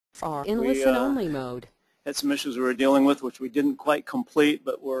are in listen-only mode. Had some issues we were dealing with, which we didn't quite complete,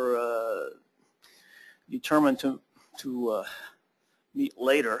 but we're determined to meet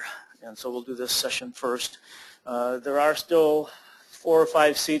later, and so we'll do this session first. There are still 4 or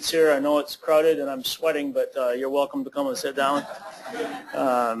 5 seats here. I know it's crowded and I'm sweating, but you're welcome to come and sit down.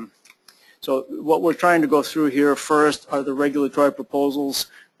 So what we're trying to go through here first are the regulatory proposals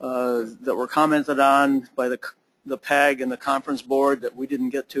that were commented on by the PAG and the conference board that we didn't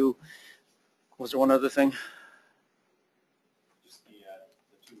get to. Was there one other thing? Just the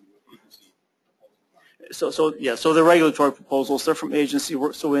 2 agency proposals. So the regulatory proposals, they're from agency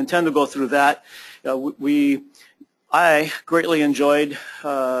work, so we intend to go through that. I greatly enjoyed,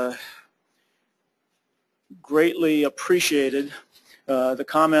 greatly appreciated the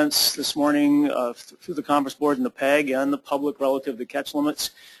comments this morning through the conference board and the PAG and the public relative to catch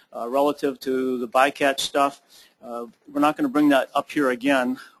limits, relative to the bycatch stuff. We're not going to bring that up here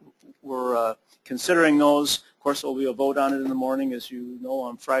again. We're considering those. Of course, there will be a vote on it in the morning. As you know,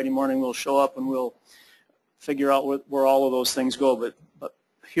 on Friday morning we'll show up and we'll figure out where all of those things go. But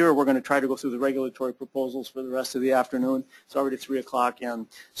here we're going to try to go through the regulatory proposals for the rest of the afternoon. It's already 3 o'clock, and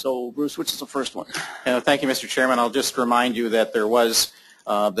so Bruce, which is the first one? Thank you, Mr. Chairman. I'll just remind you that there was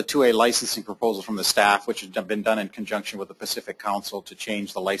the 2A licensing proposal from the staff, which had been done in conjunction with the Pacific Council to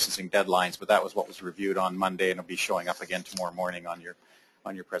change the licensing deadlines, but that was what was reviewed on Monday, and it'll be showing up again tomorrow morning on your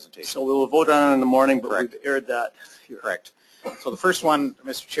presentation. So we will vote on it in the morning, but Correct. we've aired that here. Correct. So the first one,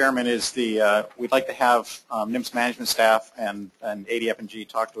 Mr. Chairman, is we'd like to have NIMS management staff and ADF&G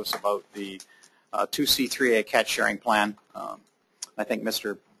talk to us about the 2C 3A catch sharing plan. I think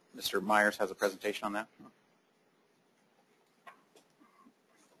Mr. Myers has a presentation on that.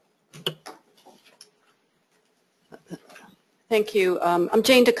 Thank you. I'm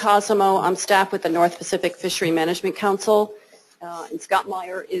Jane DeCosimo. I'm staff with the North Pacific Fishery Management Council. And Scott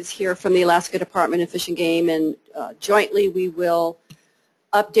Meyer is here from the Alaska Department of Fish and Game, and jointly we will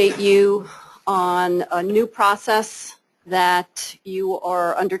update you on a new process that you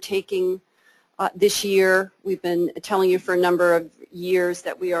are undertaking this year. We've been telling you for a number of years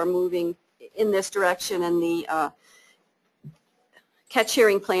that we are moving in this direction, and the catch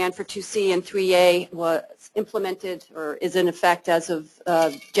sharing plan for 2C and 3A was implemented or is in effect as of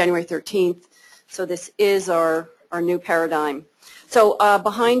January 13th. So this is our new paradigm. So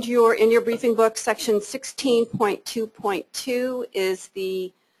behind in your briefing book, section 16.2.2 is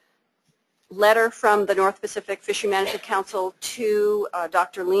the letter from the North Pacific Fishery Management Council to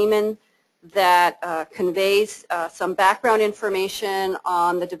Dr. Lehman that conveys some background information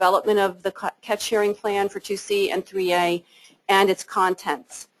on the development of the catch sharing plan for 2C and 3A and its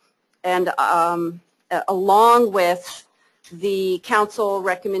contents. And along with the council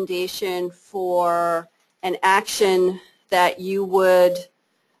recommendation for an action that you would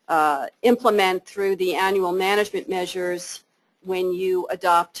implement through the annual management measures when you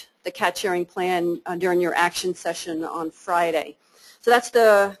adopt the catch sharing plan during your action session on Friday. So that's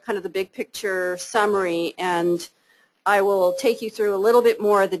the kind of the big picture summary, and I will take you through a little bit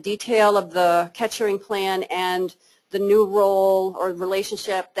more of the detail of the catch sharing plan and the new role or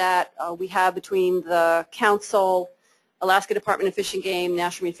relationship that we have between the council, Alaska Department of Fish and Game,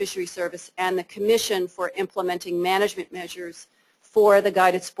 National Marine Fisheries Service, and the Commission for implementing management measures for the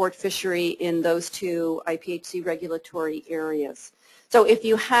guided sport fishery in those 2 IPHC regulatory areas. So if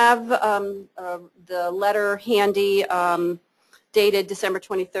you have the letter handy, dated December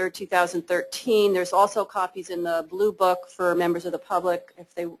 23rd, 2013, there's also copies in the blue book for members of the public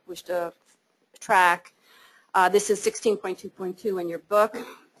if they wish to track. This is 16.2.2 in your book.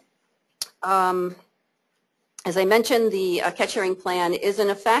 As I mentioned, the catch sharing plan is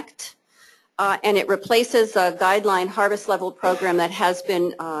in effect, and it replaces a guideline harvest level program that has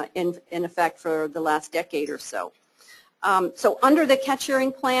been in effect for the last decade or so. So under the catch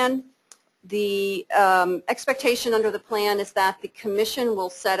sharing plan, the expectation under the plan is that the Commission will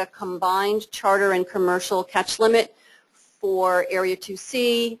set a combined charter and commercial catch limit for Area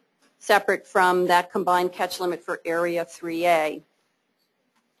 2C, separate from that combined catch limit for Area 3A.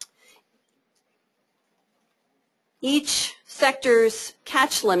 Each sector's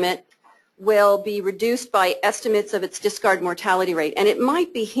catch limit will be reduced by estimates of its discard mortality rate, and it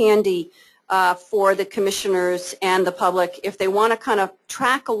might be handy for the commissioners and the public if they want to kind of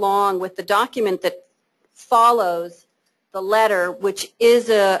track along with the document that follows the letter, which is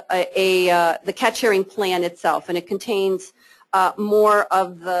the catch sharing plan itself, and it contains more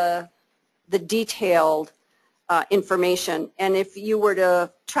of the detailed information. And if you were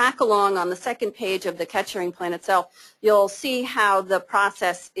to track along on the second page of the catch hearing plan itself, you'll see how the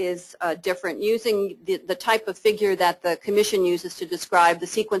process is different, using the type of figure that the Commission uses to describe the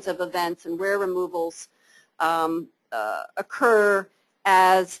sequence of events and where removals occur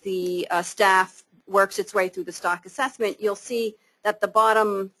as the staff works its way through the stock assessment. You'll see that the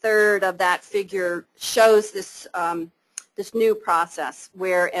bottom third of that figure shows this this new process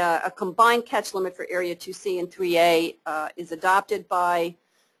where a combined catch limit for Area 2C and 3A is adopted by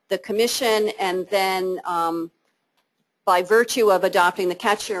the Commission, and then by virtue of adopting the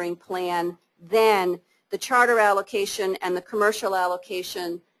catch hearing plan, then the charter allocation and the commercial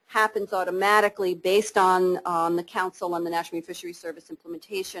allocation happens automatically based on the Council on the National Marine Fisheries Service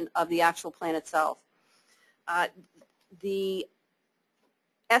implementation of the actual plan itself. The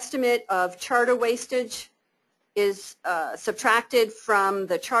estimate of charter wastage is subtracted from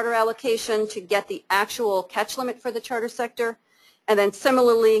the charter allocation to get the actual catch limit for the charter sector. And then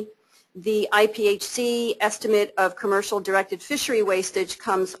similarly, the IPHC estimate of commercial directed fishery wastage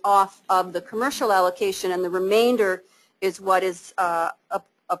comes off of the commercial allocation, and the remainder is what is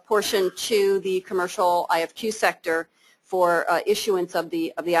apportioned to the commercial IFQ sector for issuance of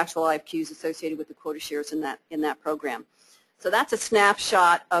the actual IFQs associated with the quota shares in that program. So that's a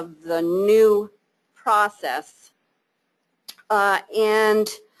snapshot of the new process.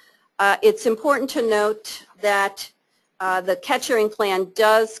 It's important to note that the catch hearing plan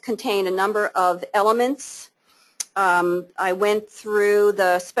does contain a number of elements. I went through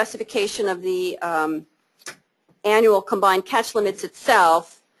the specification of the annual combined catch limits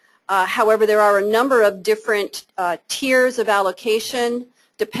itself. However, there are a number of different tiers of allocation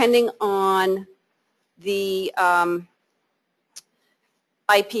depending on the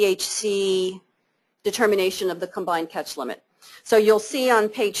IPHC determination of the combined catch limit. So you'll see on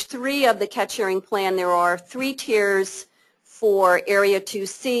page 3 of the catch hearing plan there are 3 tiers for Area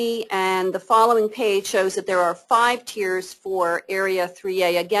 2C, and the following page shows that there are 5 tiers for Area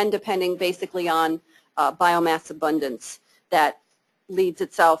 3A, again depending basically on biomass abundance that leads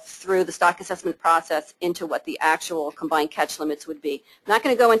itself through the stock assessment process into what the actual combined catch limits would be. I'm not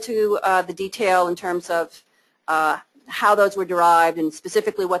going to go into the detail in terms of how those were derived and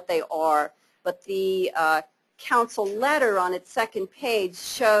specifically what they are, but the Council letter on its second page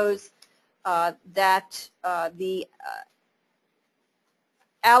shows that the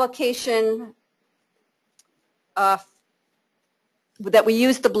allocation that we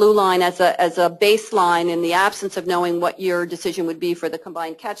use the blue line as a baseline in the absence of knowing what your decision would be for the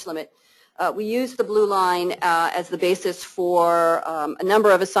combined catch limit. We use the blue line as the basis for a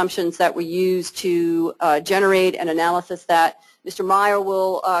number of assumptions that we use to generate an analysis that Mr. Meyer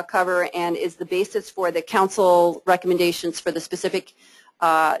will cover and is the basis for the Council recommendations for the specific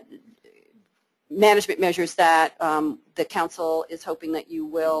management measures that the Council is hoping that you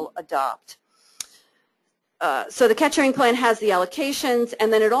will adopt. So the catch hearing plan has the allocations,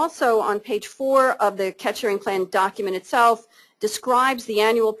 and then it also, on page 4 of the catch hearing plan document itself, describes the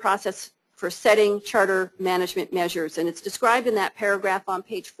annual process for setting charter management measures. And it's described in that paragraph on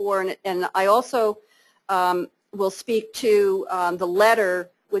page 4, and I also will speak to the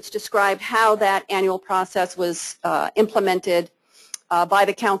letter which described how that annual process was implemented by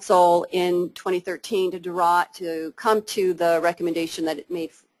the Council in 2013 to come to the recommendation that it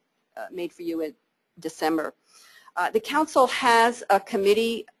made for you in December. The Council has a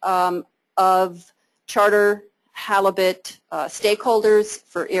committee of charter halibut stakeholders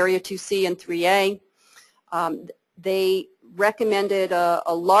for Area 2C and 3A. They recommended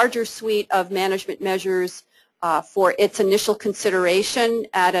a larger suite of management measures for its initial consideration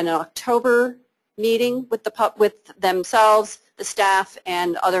at an October meeting with themselves, the staff,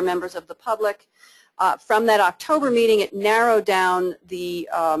 and other members of the public. From that October meeting, it narrowed down the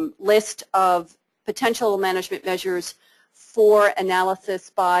list of potential management measures for analysis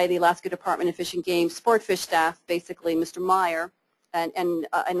by the Alaska Department of Fish and Game Sportfish staff, basically Mr. Meyer, and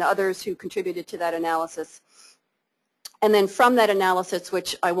others who contributed to that analysis. And then from that analysis,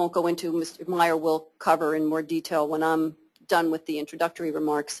 which I won't go into, Mr. Meyer will cover in more detail when I'm done with the introductory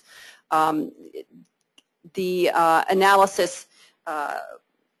remarks, the analysis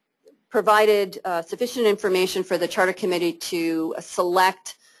provided sufficient information for the Charter Committee to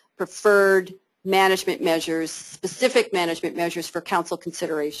select preferred management measures, specific management measures for Council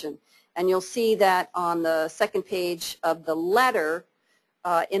consideration. And you'll see that on the second page of the letter,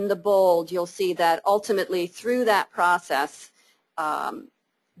 in the bold, you'll see that ultimately through that process,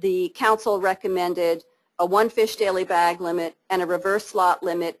 the Council recommended a 1 fish daily bag limit and a reverse slot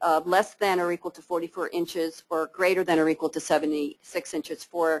limit of less than or equal to 44 inches or greater than or equal to 76 inches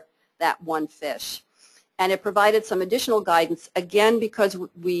for that 1 fish. And it provided some additional guidance, again, because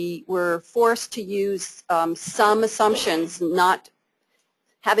we were forced to use some assumptions, not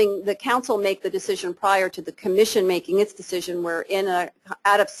having the council make the decision prior to the commission making its decision. We're in a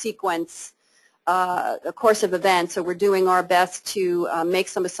out-of-sequence a course of events, so we're doing our best to make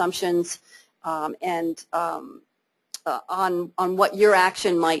some assumptions on what your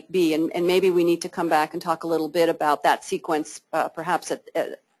action might be, and maybe we need to come back and talk a little bit about that sequence perhaps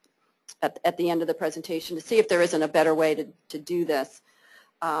at the end of the presentation to see if there isn't a better way to do this.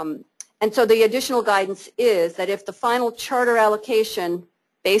 And so the additional guidance is that if the final charter allocation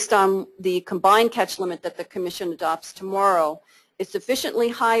based on the combined catch limit that the Commission adopts tomorrow is sufficiently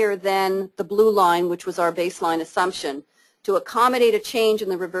higher than the blue line, which was our baseline assumption, to accommodate a change in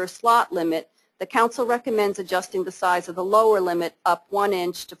the reverse lot limit, the Council recommends adjusting the size of the lower limit up 1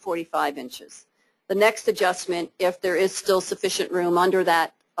 inch to 45 inches. The next adjustment, if there is still sufficient room under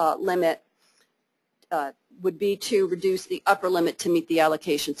that limit, would be to reduce the upper limit to meet the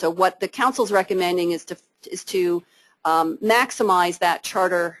allocation. So what the Council's recommending is to maximize that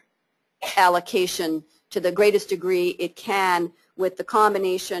charter allocation to the greatest degree it can with the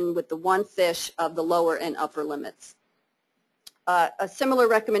combination with the one fish of the lower and upper limits. A similar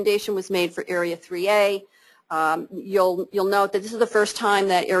recommendation was made for Area 3A. You'll note that this is the first time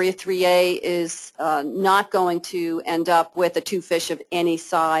that Area 3A is not going to end up with a 2 fish of any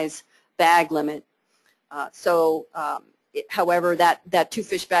size bag limit. However, that 2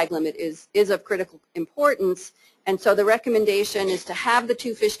 fish bag limit is of critical importance, and so the recommendation is to have the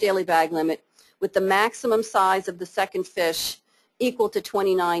 2 fish daily bag limit with the maximum size of the second fish equal to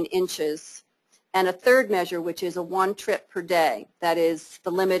 29 inches, and a third measure, which is a 1 trip per day. That is, the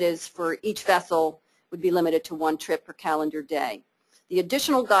limit is for each vessel would be limited to 1 trip per calendar day. The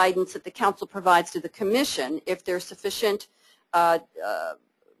additional guidance that the Council provides to the Commission, if there's sufficient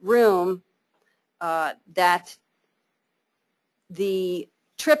room, that the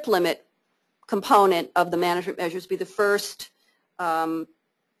trip limit component of the management measures be the first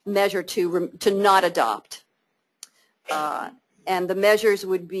measure to not adopt. And the measures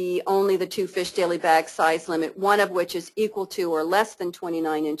would be only the 2 fish daily bag size limit, one of which is equal to or less than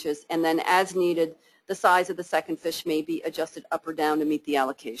 29 inches, and then as needed, the size of the second fish may be adjusted up or down to meet the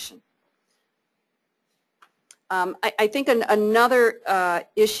allocation. I think another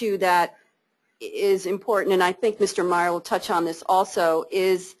issue that is important, and I think Mr. Meyer will touch on this also,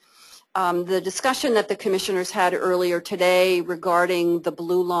 is the discussion that the commissioners had earlier today regarding the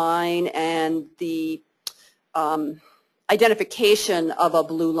blue line and the identification of a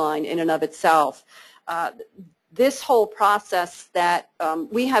blue line in and of itself. This whole process that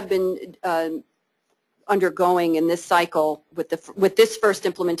we have been undergoing in this cycle with this first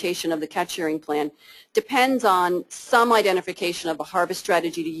implementation of the catch sharing plan depends on some identification of a harvest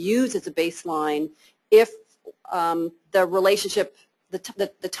strategy to use as a baseline if the relationship,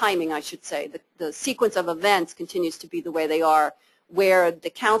 the timing, I should say, the sequence of events continues to be the way they are, where the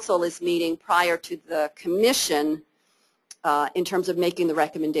Council is meeting prior to the Commission in terms of making the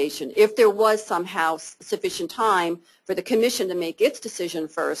recommendation. If there was somehow sufficient time for the Commission to make its decision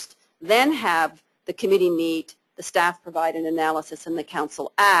first, then have the committee meet, the staff provide an analysis, and the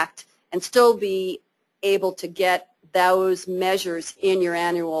Council act, and still be able to get those measures in your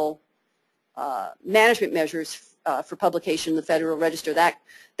annual management measures for publication in the Federal Register,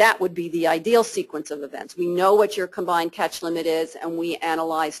 that would be the ideal sequence of events. We know what your combined catch limit is, and we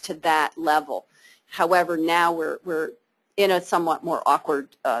analyze to that level. However, now we're in a somewhat more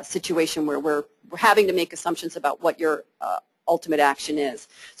awkward situation where we're having to make assumptions about what your ultimate action is.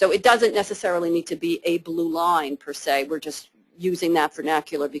 So it doesn't necessarily need to be a blue line per se. We're just using that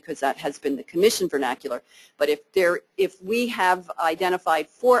vernacular because that has been the Commission vernacular. But if we have identified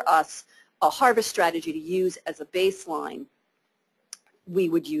for us a harvest strategy to use as a baseline, we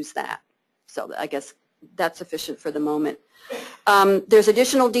would use that. So I guess that's sufficient for the moment. There's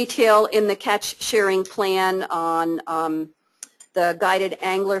additional detail in the catch sharing plan on the guided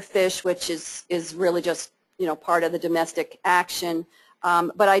anglerfish, which is really just part of the domestic action.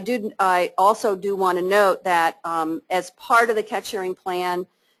 But I also do want to note that as part of the catch sharing plan,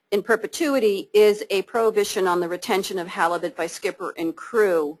 in perpetuity is a prohibition on the retention of halibut by skipper and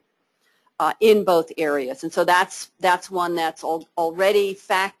crew in both areas. And so that's one that's already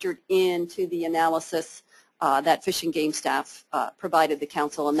factored into the analysis that Fish and Game staff provided the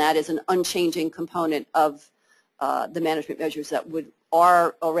Council, and that is an unchanging component of the management measures that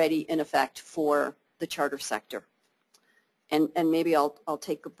are already in effect for the charter sector. And maybe I'll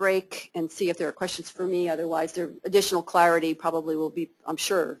take a break and see if there are questions for me. Otherwise, additional clarity probably will be, I'm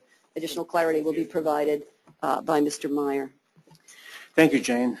sure, additional clarity will be provided by Mr. Meyer. Thank you,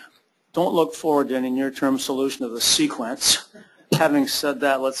 Jane. don't look forward to any near-term solution of the sequence. Having said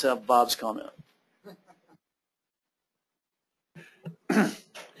that, let's have Bob's comment.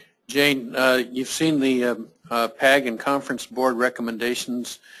 Jane, you've seen the PAG and Conference Board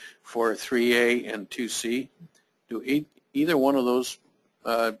recommendations for 3A and 2C. Do either one of those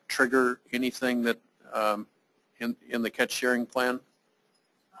trigger anything that in the catch sharing plan?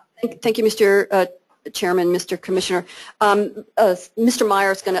 Thank you, Mr. Chairman, Mr. Commissioner. Mr.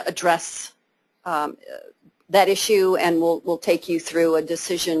 Meyer is going to address that issue, and we'll take you through a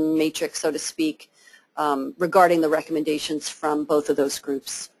decision matrix, so to speak, regarding the recommendations from both of those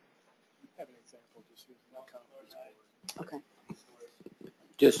groups. Okay.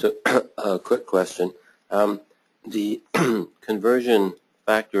 Just a quick question. The conversion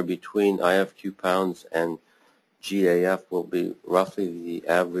factor between IFQ pounds and GAF will be roughly the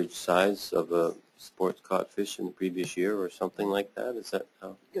average size of a sports caught fish in the previous year or something like that? Is that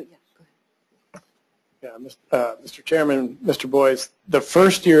how? Good, yeah, go ahead. Yeah, Mr. Chairman, Mr. Boyes, the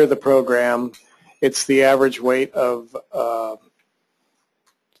first year of the program, it's the average weight of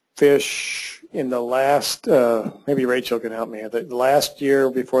fish in the last, maybe Rachel can help me, the last year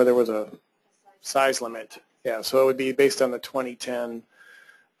before there was a size limit. Yeah, so it would be based on the 2010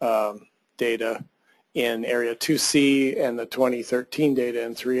 data in Area 2C and the 2013 data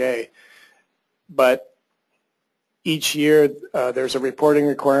in 3A. But each year there's a reporting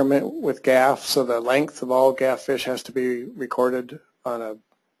requirement with GAF, so the length of all GAF fish has to be recorded on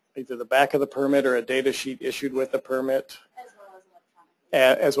either the back of the permit or a data sheet issued with the permit,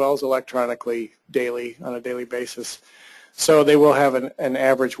 as well as electronically daily, on a daily basis. So they will have an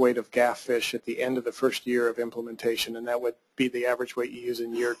average weight of GAF fish at the end of the first year of implementation, and that would be the average weight you use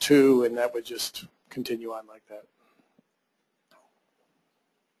in year 2, and that would just continue on like that.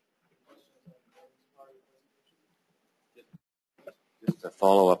 Just a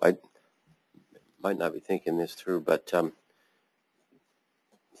follow-up. I might not be thinking this through, but I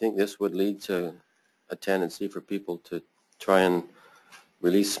think this would lead to a tendency for people to try and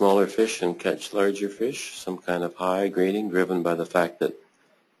release smaller fish and catch larger fish, some kind of high grading driven by the fact that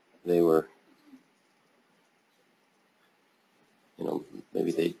they were,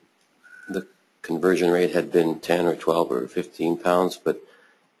 maybe the conversion rate had been 10 or 12 or 15 pounds, but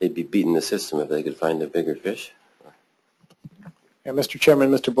they'd be beating the system if they could find a bigger fish. Yeah, Mr.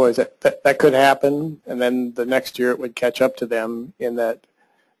 Chairman, Mr. Boyes, that could happen, and then the next year it would catch up to them in that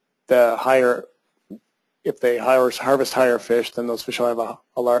if they harvest higher fish, then those fish will have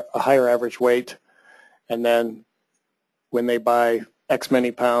a higher average weight, and then when they buy X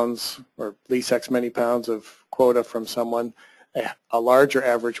many pounds or lease X many pounds of quota from someone, a larger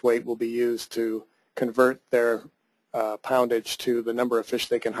average weight will be used to convert their poundage to the number of fish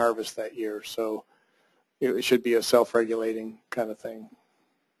they can harvest that year. So it should be a self-regulating kind of thing.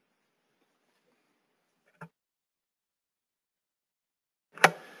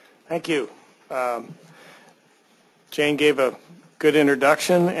 Thank you. Jane gave a good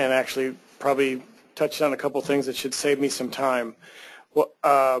introduction and actually probably touched on a couple things that should save me some time. Well,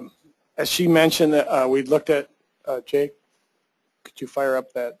 as she mentioned, we looked at, Jake, could you fire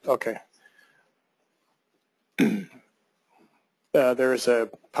up that? Okay. There is a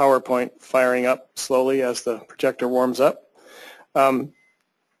PowerPoint firing up slowly as the projector warms up.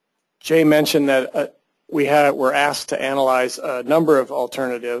 Jay mentioned that we're asked to analyze a number of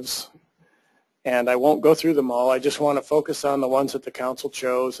alternatives, and I won't go through them all. I just want to focus on the ones that the council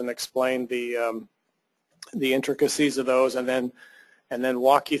chose and explain the intricacies of those, and then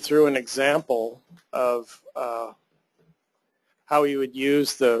walk you through an example of how you would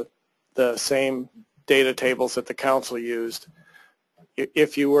use the same data tables that the council used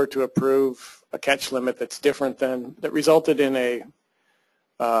if you were to approve a catch limit that's different than, that resulted in a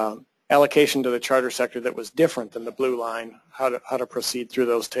allocation to the charter sector that was different than the blue line, how to proceed through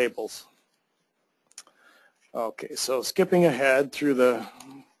those tables. Okay, so skipping ahead through the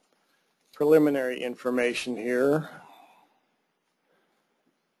preliminary information here.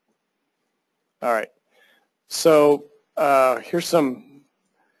 All right, so here's some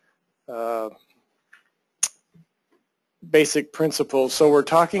basic principles. So we're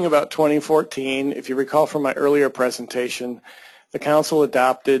talking about 2014. If you recall from my earlier presentation, the council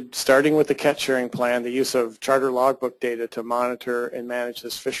adopted, starting with the catch sharing plan, the use of charter logbook data to monitor and manage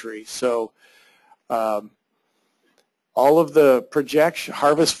this fishery. So all of the projection,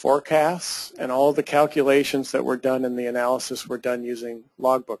 harvest forecasts, and all of the calculations that were done in the analysis were done using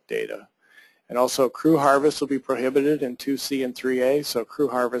logbook data. And also crew harvest will be prohibited in 2C and 3A, so crew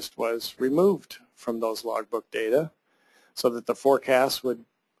harvest was removed from those logbook data so that the forecast would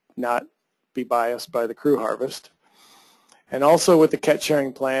not be biased by the crew harvest. And also with the catch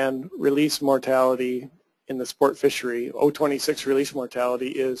sharing plan, release mortality in the sport fishery, 026 release mortality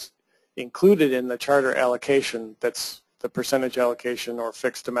is included in the charter allocation. That's the percentage allocation or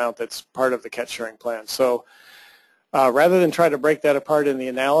fixed amount that's part of the catch sharing plan. So rather than try to break that apart in the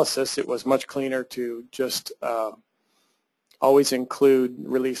analysis, it was much cleaner to just always include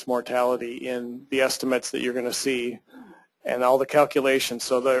release mortality in the estimates that you're going to see and all the calculations.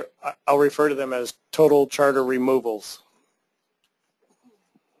 So I'll refer to them as total charter removals.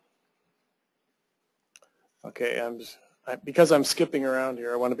 Okay, because I'm skipping around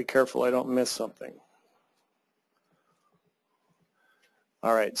here, I want to be careful I don't miss something.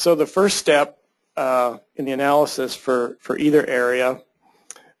 All right, so the first step in the analysis for either area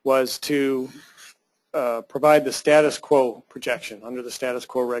was to provide the status quo projection under the status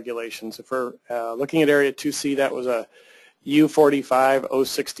quo regulations. If we're looking at Area 2C, that was a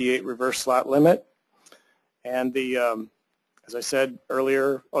U45-068 reverse slot limit. And the as I said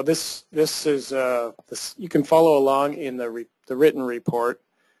earlier, this is you can follow along in the written report,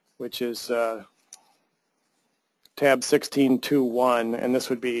 which is tab 1621, and this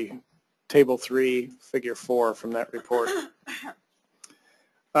would be table 3, figure 4 from that report.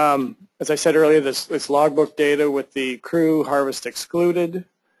 As I said earlier, this logbook data with the crew harvest excluded,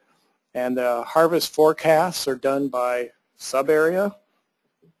 and the harvest forecasts are done by sub-area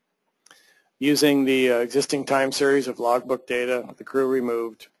using the existing time series of logbook data, the crew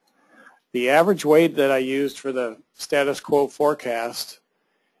removed. The average weight that I used for the status quo forecast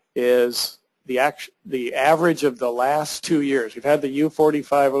is the average of the last 2 years. We've had the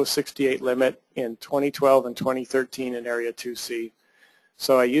U45-068 limit in 2012 and 2013 in Area 2C.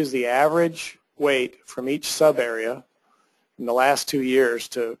 So I use the average weight from each sub-area in the last 2 years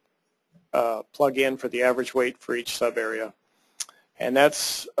to plug in for the average weight for each sub-area. And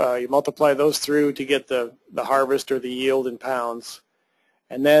that's, you multiply those through to get the harvest or the yield in pounds.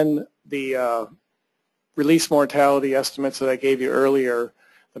 And then the release mortality estimates that I gave you earlier,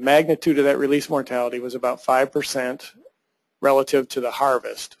 the magnitude of that release mortality was about 5% relative to the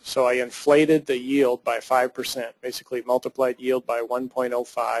harvest. So I inflated the yield by 5%, basically multiplied yield by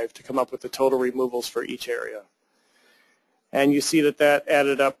 1.05 to come up with the total removals for each area. And you see that that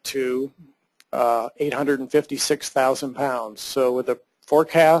added up to 856,000 pounds. So with a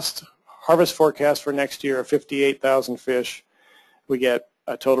forecast, harvest forecast for next year of 58,000 fish, we get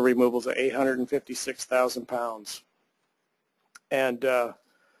a total removals of 856,000 pounds. And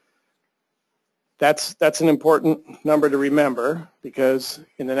that's an important number to remember, because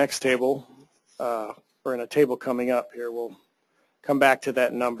in the next table, or in a table coming up here, we'll come back to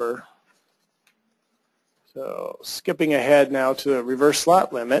that number. So skipping ahead now to the reverse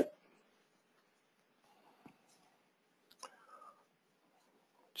slot limit,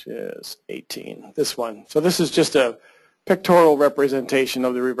 which is 18, this one. So this is just a pictorial representation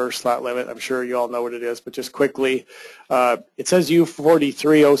of the reverse slot limit. I'm sure you all know what it is, but just quickly, it says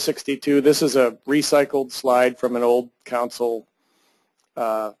U43-062. This is a recycled slide from an old council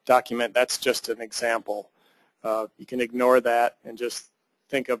document. That's just an example. You can ignore that and just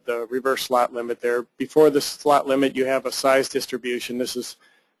think of the reverse slot limit there. Before the slot limit, you have a size distribution. This is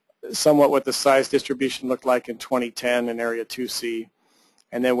somewhat what the size distribution looked like in 2010 in Area 2C.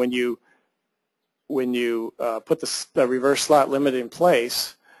 And then when you put the reverse slot limit in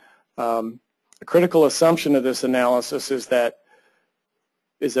place, a critical assumption of this analysis is that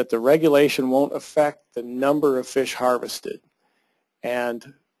the regulation won't affect the number of fish harvested.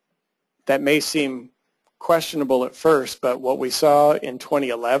 And that may seem questionable at first, but what we saw in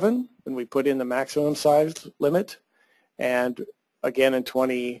 2011 when we put in the maximum size limit, and again in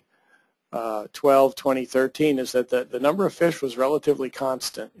 2012, 2013, is that the number of fish was relatively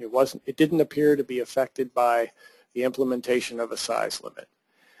constant. It didn't appear to be affected by the implementation of a size limit.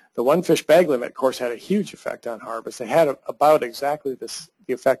 The one fish bag limit, of course, had a huge effect on harvest. It had about exactly the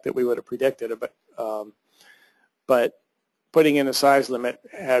effect that we would have predicted, but putting in a size limit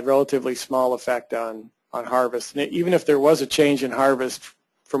had relatively small effect on harvest. And even if there was a change in harvest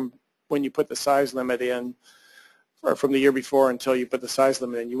from when you put the size limit in, or from the year before until you put the size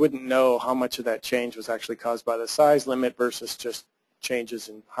limit in, you wouldn't know how much of that change was actually caused by the size limit versus just changes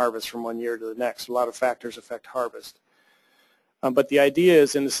in harvest from one year to the next. A lot of factors affect harvest. But the idea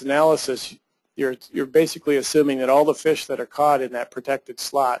is, in this analysis, you're basically assuming that all the fish that are caught in that protected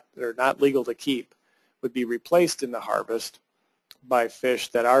slot that are not legal to keep would be replaced in the harvest by fish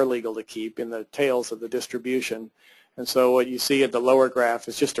that are legal to keep in the tails of the distribution. And so what you see at the lower graph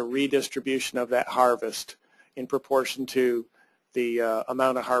is just a redistribution of that harvest in proportion to the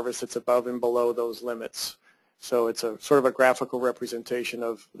amount of harvest that's above and below those limits. So it's a sort of a graphical representation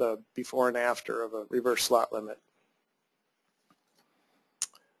of the before and after of a reverse slot limit.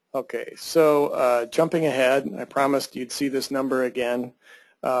 Okay, so jumping ahead, I promised you'd see this number again.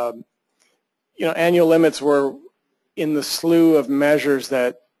 You know, annual limits were in the slew of measures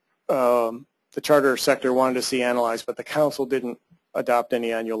that the charter sector wanted to see analyzed, but the council didn't adopt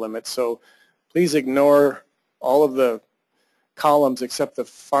any annual limits. So please ignore all of the columns except the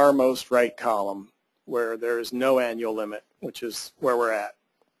farmost right column where there is no annual limit, which is where we're at.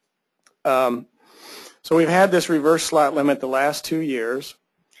 So we've had this reverse slot limit the last 2 years,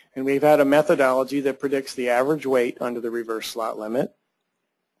 and we've had a methodology that predicts the average weight under the reverse slot limit,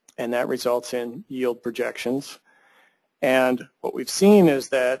 and that results in yield projections. And what we've seen is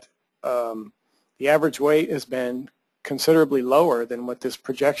that the average weight has been considerably lower than what this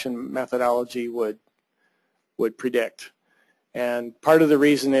projection methodology would predict. And part of the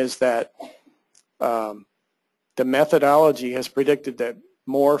reason is that the methodology has predicted that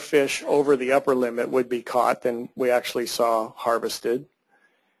more fish over the upper limit would be caught than we actually saw harvested,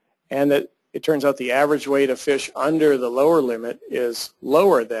 and that it turns out the average weight of fish under the lower limit is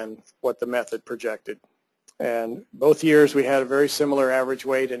lower than what the method projected. And both years we had a very similar average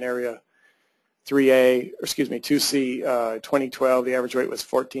weight in area 2C. 2012, the average weight was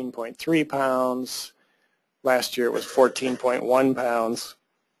 14.3 pounds. Last year it was 14.1 pounds.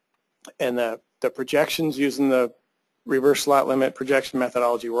 And the projections using the reverse slot limit projection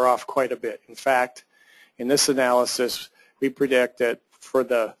methodology were off quite a bit. In fact, in this analysis, we predict that for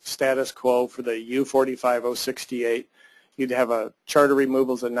the status quo for the U45068, you'd have a charter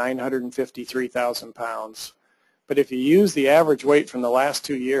removals of 953,000 pounds. But if you use the average weight from the last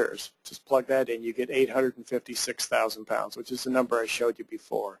 2 years, just plug that in, you get 856,000 pounds, which is the number I showed you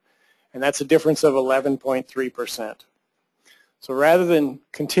before. And that's a difference of 11.3%. So rather than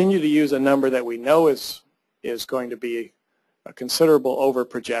continue to use a number that we know is going to be a considerable over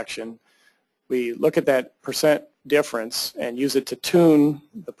projection, we look at that percent difference and use it to tune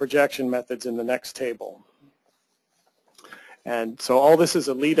the projection methods in the next table. And so all this is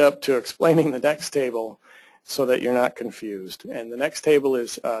a lead up to explaining the next table so that you're not confused. And the next table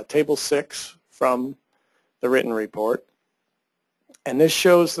is table 6 from the written report. And this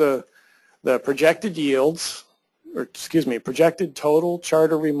shows the projected yields, or excuse me, projected total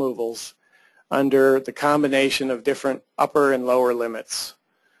charter removals under the combination of different upper and lower limits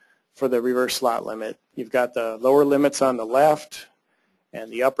for the reverse slot limit. You've got the lower limits on the left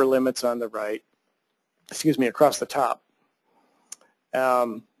and the upper limits on the right, excuse me, across the top.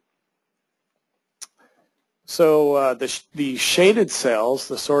 So the shaded cells,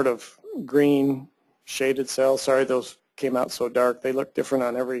 the sort of green shaded cells, sorry those came out so dark, they look different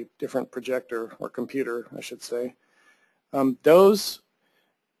on every different projector or computer, I should say. Those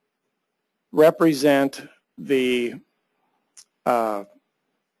represent the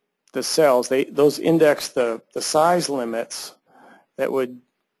cells. Those index the size limits that would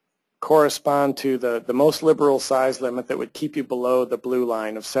correspond to the most liberal size limit that would keep you below the blue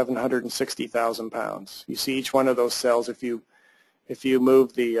line of 760,000 pounds. You see each one of those cells, if you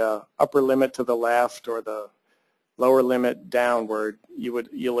move the upper limit to the left or the lower limit downward,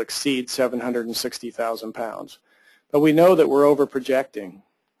 you'll exceed 760,000 pounds. But we know that we're over projecting.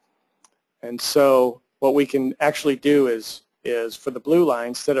 And so what we can actually do is for the blue line,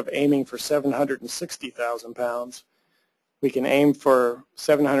 instead of aiming for 760,000 pounds, we can aim for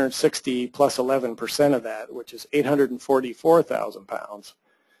 760 plus 11% of that, which is 844,000 pounds.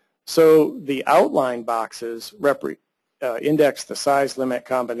 So the outline boxes index the size limit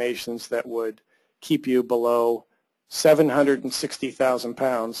combinations that would keep you below 760,000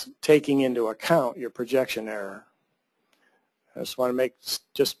 pounds, taking into account your projection error. I just want to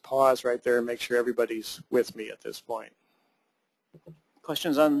just pause right there and make sure everybody's with me at this point.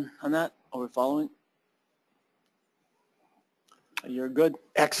 Questions on that? Are we following? You're good?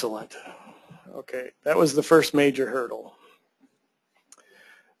 Excellent. Okay, that was the first major hurdle.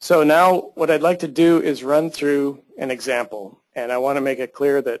 So now what I'd like to do is run through an example, and I want to make it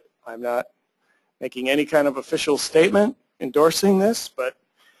clear that I'm not making any kind of official statement endorsing this, but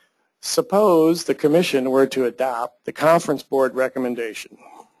suppose the commission were to adopt the conference board recommendation.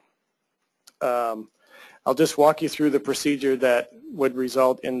 I'll just walk you through the procedure that would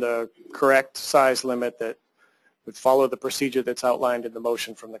result in the correct size limit that would follow the procedure that's outlined in the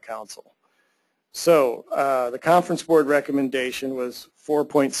motion from the council. So the conference board recommendation was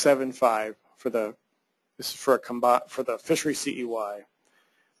 4.75 for the fishery CEY.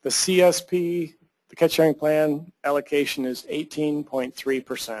 The CSP, the catch sharing plan allocation, is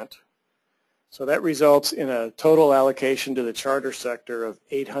 18.3%. So that results in a total allocation to the charter sector of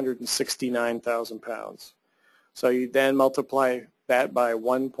 869,000 pounds. So you then multiply that by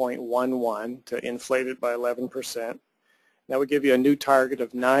 1.11 to inflate it by 11%. That would give you a new target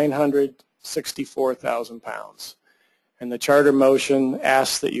of 964,000 pounds. And the charter motion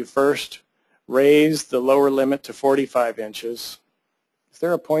asks that you first raise the lower limit to 45 inches. Is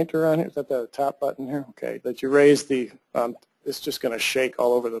there a pointer on it? Is that the top button here? Okay, that you raise the, it's just going to shake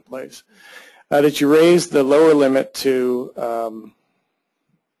all over the place. That you raise the lower limit to, where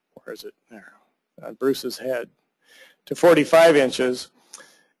is it? There, Bruce's head, to 45 inches,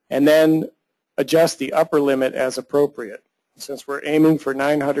 and then adjust the upper limit as appropriate. Since we're aiming for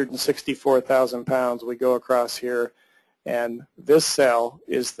 964,000 pounds, we go across here, and this cell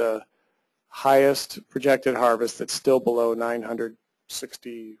is the highest projected harvest that's still below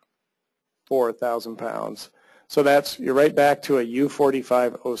 964,000 pounds. So that's, you're right back to a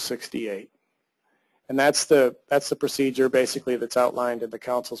U45068. And that's the procedure basically that's outlined in the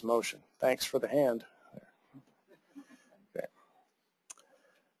council's motion. Thanks for the hand. Okay.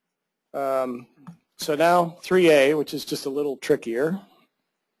 So now 3A, which is just a little trickier.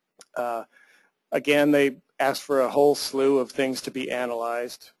 Again, they asked for a whole slew of things to be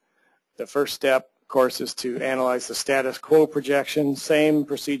analyzed. The first step, of course, is to analyze the status quo projection. Same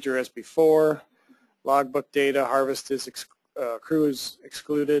procedure as before. Logbook data, harvest is crew is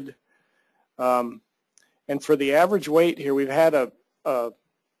excluded. And for the average weight here, we've had a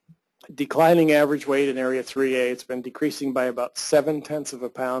declining average weight in Area 3A. It's been decreasing by about 0.7 of a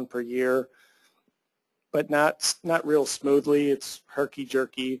pound per year, but not real smoothly. It's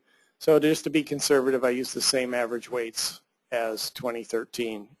herky-jerky. So just to be conservative, I use the same average weights as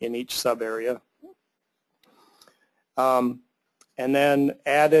 2013 in each sub-area. And then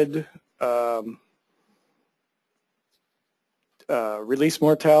added release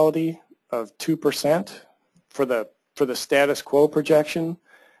mortality of 2% for the status quo projection.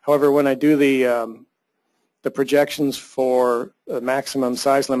 However, when I do the projections for the maximum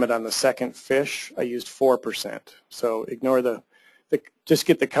size limit on the second fish, I used 4%. So ignore just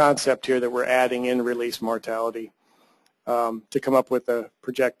get the concept here that we're adding in release mortality to come up with the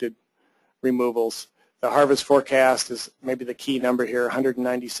projected removals. The harvest forecast is maybe the key number here,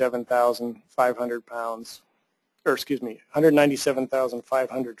 197,500 pounds, or excuse me,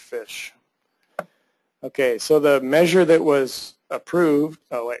 197,500 fish. Okay, so the measure that was approved,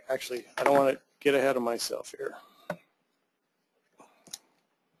 oh wait, actually, I don't want to get ahead of myself here. All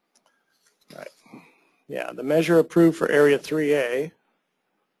right. Yeah, the measure approved for Area 3A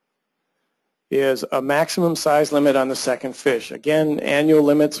is a maximum size limit on the second fish. Again, annual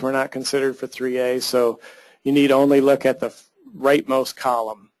limits were not considered for 3A, so you need only look at the rightmost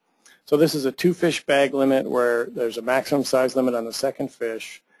column. So this is a 2-fish bag limit where there's a maximum size limit on the second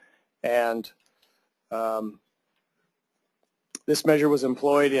fish, and this measure was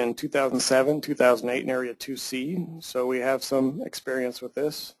employed in 2007, 2008 in Area 2C, so we have some experience with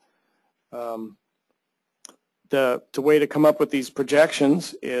this. The way to come up with these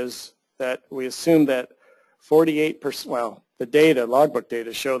projections is that we assume that 48%, well, the data, logbook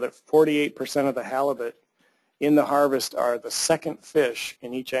data, show that 48% of the halibut in the harvest are the second fish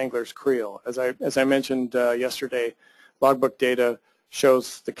in each angler's creel. As I mentioned yesterday, logbook data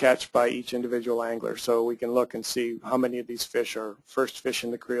shows the catch by each individual angler, so we can look and see how many of these fish are first fish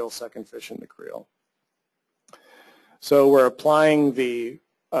in the creel, second fish in the creel. So we're applying the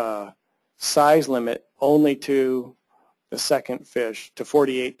size limit only to the second fish, to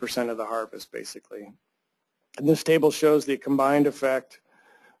 48% of the harvest, basically. And this table shows the combined effect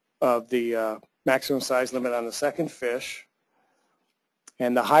of the maximum size limit on the second fish.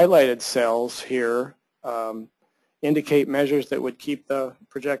 And the highlighted cells here indicate measures that would keep the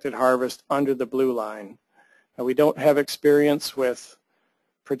projected harvest under the blue line. Now, we don't have experience with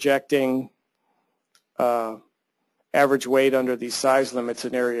projecting average weight under these size limits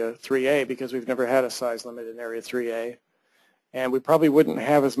in Area 3A because we've never had a size limit in Area 3A. And we probably wouldn't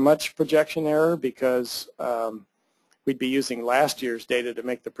have as much projection error because we'd be using last year's data to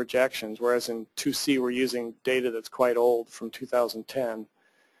make the projections, whereas in 2C we're using data that's quite old from 2010.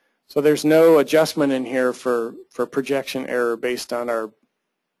 So there's no adjustment in here for projection error based on our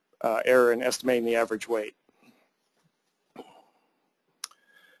error in estimating the average weight.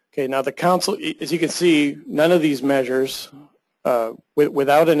 Okay, now the council, as you can see, none of these measures,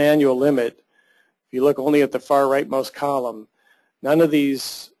 without an annual limit, if you look only at the far rightmost column, none of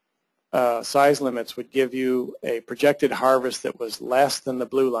these size limits would give you a projected harvest that was less than the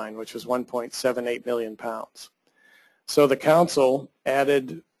blue line, which was 1.78 million pounds. So the council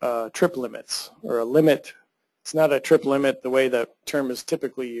added trip limits, or a limit. It's not a trip limit the way the term is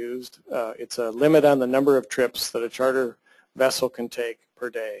typically used. It's a limit on the number of trips that a charter vessel can take per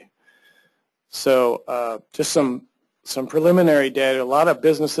day. So just some preliminary data. A lot of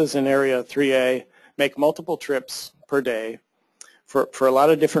businesses in Area 3A make multiple trips per day for a lot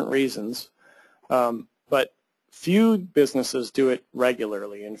of different reasons, but few businesses do it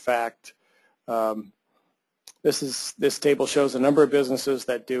regularly. In fact, this table shows the number of businesses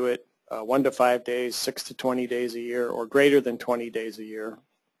that do it 1 to 5 days, 6 to 20 days a year, or greater than 20 days a year.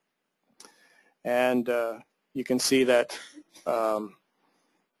 And you can see that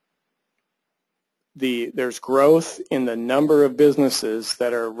there's growth in the number of businesses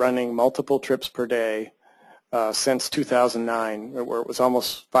that are running multiple trips per day since 2009, where it was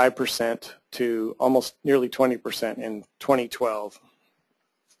almost 5% to almost nearly 20% in 2012.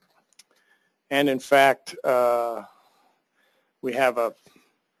 And in fact, we have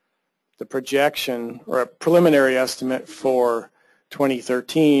the projection or a preliminary estimate for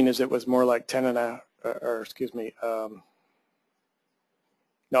 2013 is it was more like 10 and a, or excuse me, no,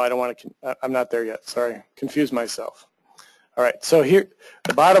 I don't want to, I'm not there yet, sorry, confused myself. All right, so here,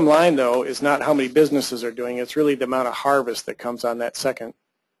 the bottom line though is not how many businesses are doing it, it's really the amount of harvest that comes on that second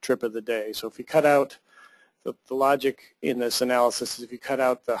trip of the day. So if you cut out, the logic in this analysis is if you cut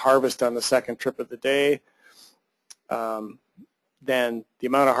out the harvest on the second trip of the day, then the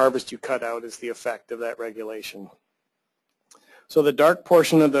amount of harvest you cut out is the effect of that regulation. So the dark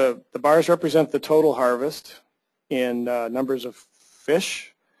portion of the bars represent the total harvest in numbers of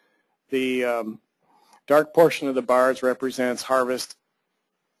fish. The dark portion of the bars represents harvest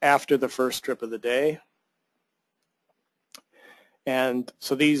after the first trip of the day. And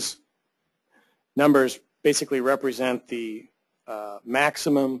so these numbers basically represent the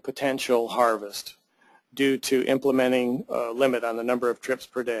maximum potential harvest due to implementing a limit on the number of trips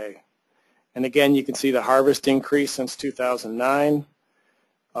per day. And again, you can see the harvest increase since 2009.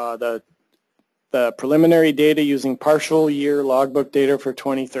 The preliminary data using partial year logbook data for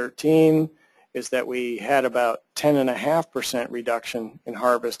 2013 is that we had about 10.5% reduction in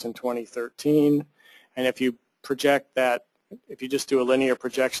harvest in 2013. And if you project that, if you just do a linear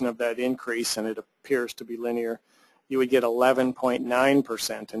projection of that increase, and it appears to be linear, you would get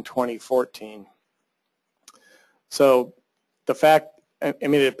 11.9% in 2014. So the fact, I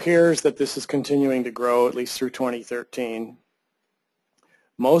mean, it appears that this is continuing to grow at least through 2013.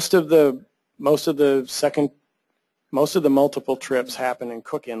 Most of the multiple trips happen in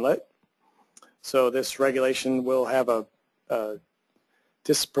Cook Inlet. So this regulation will have a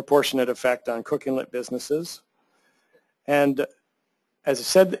disproportionate effect on Cook Inlet businesses. And as I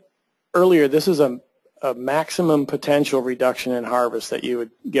said earlier, this is a maximum potential reduction in harvest that you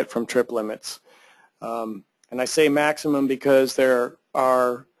would get from trip limits. And I say maximum because there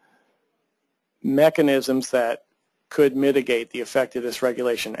are mechanisms that could mitigate the effect of this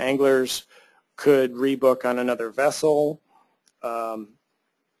regulation. Anglers could rebook on another vessel.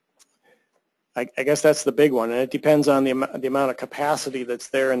 I guess that's the big one, and it depends on the amount of capacity that's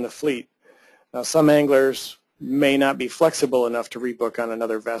there in the fleet. Now, some anglers may not be flexible enough to rebook on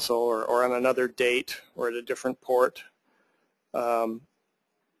another vessel or on another date or at a different port, or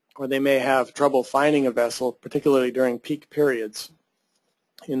they may have trouble finding a vessel, particularly during peak periods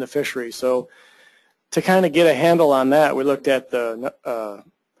in the fishery. So to kind of get a handle on that, we looked at the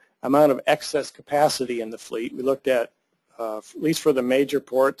amount of excess capacity in the fleet. We looked at least for the major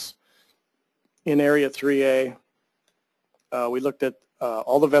ports in Area 3A, we looked at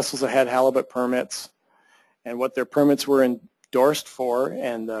all the vessels that had halibut permits and what their permits were endorsed for,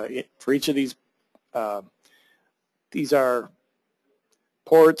 and for each of these are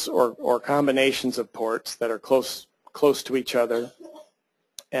ports or combinations of ports that are close to each other,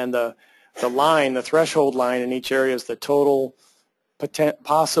 and the line, the threshold line in each area is the total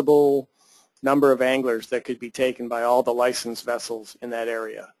possible number of anglers that could be taken by all the licensed vessels in that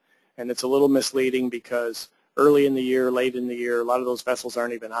area. And it's a little misleading because early in the year, late in the year, a lot of those vessels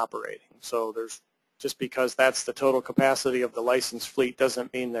aren't even operating. So there's, just because that's the total capacity of the licensed fleet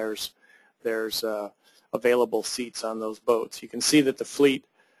doesn't mean there's available seats on those boats. You can see that the fleet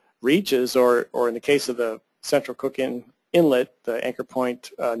reaches, or in the case of the Central Cook Inlet, the Anchor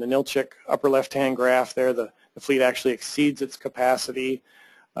Point, Ninetieth upper left-hand graph there, the fleet actually exceeds its capacity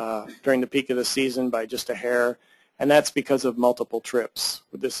during the peak of the season by just a hair. And that's because of multiple trips.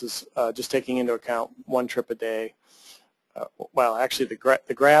 This is just taking into account one trip a day. Well, actually,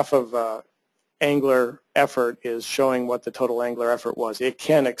 the graph of angler effort is showing what the total angler effort was. It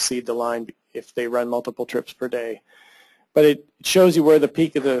can exceed the line if they run multiple trips per day. But it shows you where the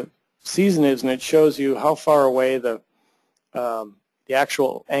peak of the season is, and it shows you how far away the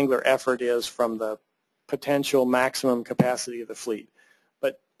actual angler effort is from the potential maximum capacity of the fleet.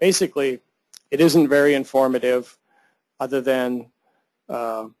 But basically, it isn't very informative, other than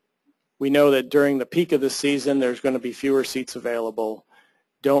we know that during the peak of the season there's going to be fewer seats available,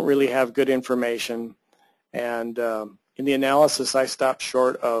 don't really have good information, And in the analysis, I stopped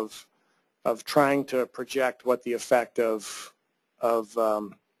short of trying to project what the effect of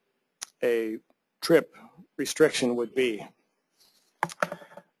a trip restriction would be.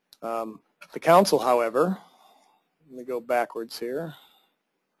 The council, however, let me go backwards here.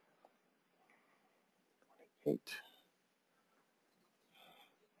 8.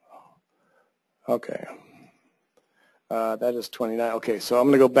 Okay. That is 29. Okay, so I'm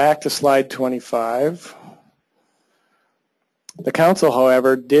going to go back to slide 25. The council,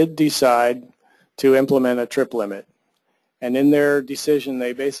 however, did decide to implement a trip limit. And in their decision,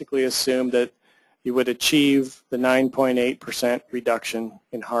 they basically assumed that you would achieve the 9.8% reduction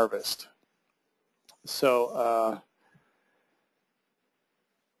in harvest. So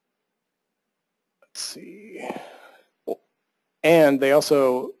let's see. And they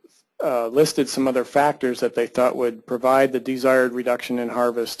also listed some other factors that they thought would provide the desired reduction in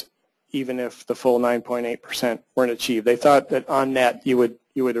harvest even if the full 9.8% weren't achieved. They thought that on net you would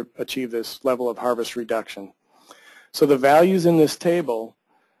achieve this level of harvest reduction. So the values in this table,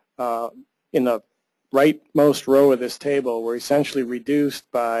 in the rightmost row of this table, were essentially reduced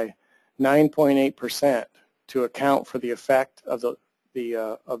by 9.8% to account for the effect of the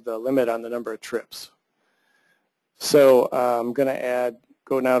limit on the number of trips. So I'm going to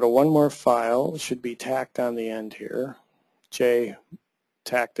go now to one more file. It should be tacked on the end here. Jay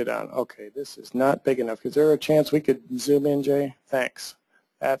tacked it on. Okay, this is not big enough. Is there a chance we could zoom in, Jay? Thanks.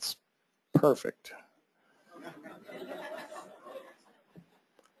 That's perfect.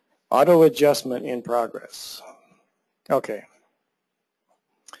 Auto adjustment in progress. Okay.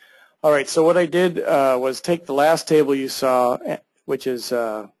 All right, so what I did was take the last table you saw, which is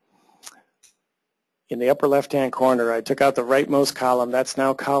in the upper left-hand corner. I took out the rightmost column. That's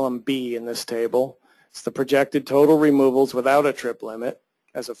now column B in this table. It's the projected total removals without a trip limit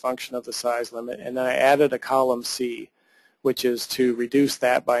as a function of the size limit. And then I added a column C, which is to reduce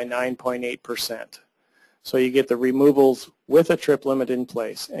that by 9.8%. So you get the removals with a trip limit in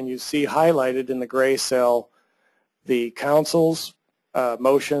place. And you see highlighted in the gray cell the council's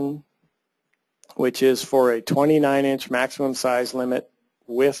motion, which is for a 29-inch maximum size limit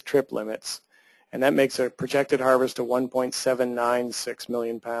with trip limits. And that makes a projected harvest of 1.796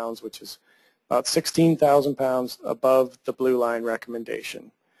 million pounds, which is about 16,000 pounds above the blue line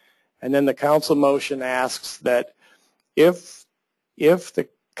recommendation. And then the council motion asks that if the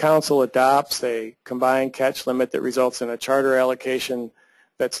council adopts a combined catch limit that results in a charter allocation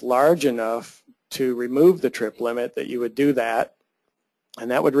that's large enough to remove the trip limit, that you would do that. And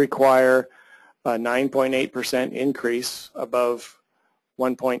that would require a 9.8% increase above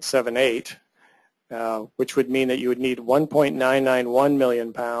 1.78, which would mean that you would need 1.991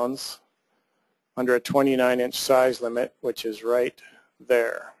 million pounds under a 29-inch size limit, which is right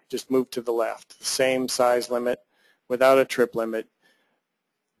there. Just move to the left. The same size limit without a trip limit.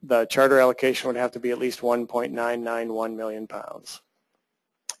 The charter allocation would have to be at least 1.991 million pounds.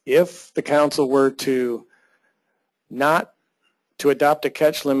 If the council were to adopt a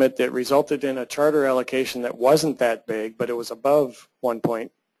catch limit that resulted in a charter allocation that wasn't that big, but it was above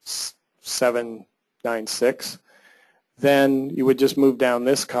 1.796, then you would just move down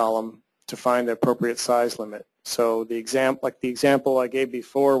this columm to find the appropriate size limit. So the example I gave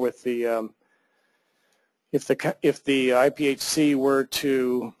before with the if the IPHC were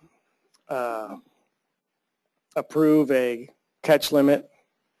to approve a catch limit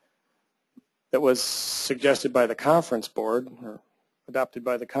that was suggested by the conference board or adopted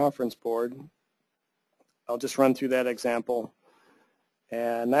by the conference board, I'll just run through that example.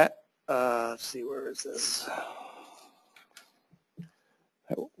 And that, let's see, where is this?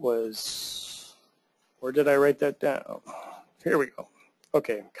 That was, where did I write that down? Here we go.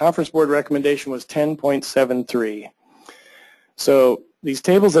 Okay, conference board recommendation was 10.73. So these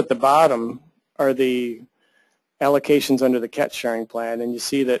tables at the bottom are the allocations under the catch sharing plan, and you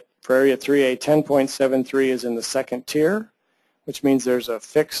see that for area 3A, 10.73 is in the second tier, which means there's a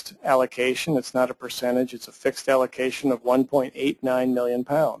fixed allocation. It's not a percentage, it's a fixed allocation of 1.89 million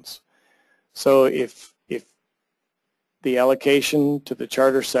pounds. So if the allocation to the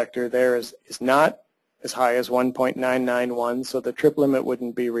charter sector there is not as high as 1.991, so the trip limit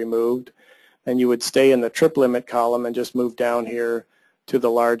wouldn't be removed, then you would stay in the trip limit column and just move down here to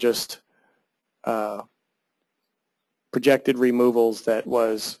the largest projected removals that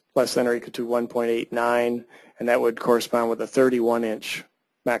was less than or equal to 1.89, and that would correspond with a 31-inch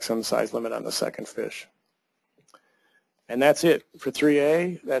maximum size limit on the second fish. And that's it for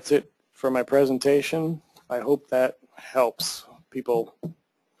 3A. That's it for my presentation. I hope that helps people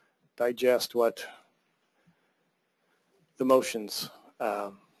digest what the motions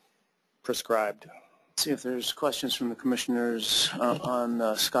prescribed. Let's see if there's questions from the commissioners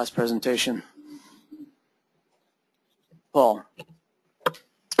on Scott's presentation. Paul.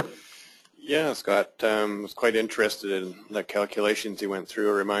 Yeah, Scott, was quite interested in the calculations he went through.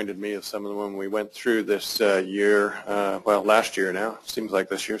 It reminded me of some of the one we went through this year, well, last year now. Seems like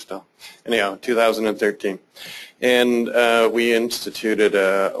this year still. Anyhow, 2013. And we instituted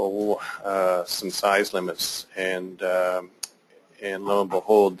some size limits, and lo and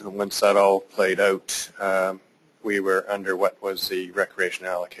behold, once that all played out, we were under what was the recreation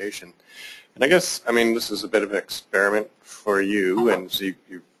allocation. And I guess, I mean, this is a bit of an experiment for you, and so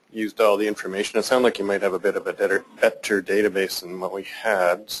you used all the information. It sounded like you might have a bit of a better database than what we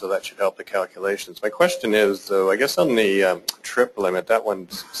had, so that should help the calculations. My question is, though, I guess on the trip limit, that one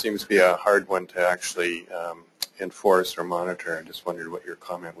seems to be a hard one to actually enforce or monitor. I just wondered what your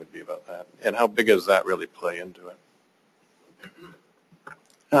comment would be about that. And how big does that really play into it?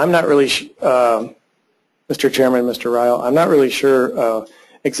 I'm not really, Mr. Chairman, Mr. Ryle, I'm not really sure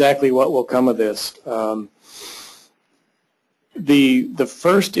exactly what will come of this. The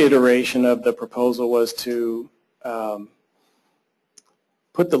first iteration of the proposal was to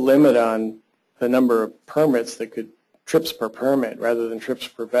put the limit on the number of permits that could, trips per permit rather than trips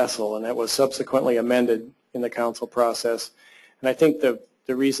per vessel, and that was subsequently amended in the council process. And I think the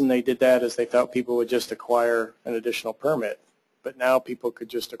reason they did that is they thought people would just acquire an additional permit, but now people could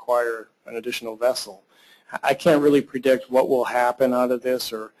just acquire an additional vessel. I can't really predict what will happen out of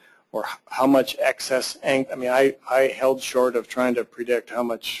this or how much excess, I mean, I held short of trying to predict how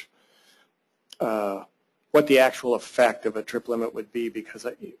much, what the actual effect of a trip limit would be, because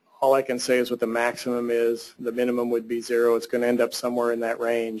all I can say is what the maximum is, the minimum would be 0, it's going to end up somewhere in that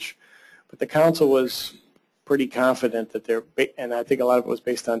range. But the council was pretty confident that and I think a lot of it was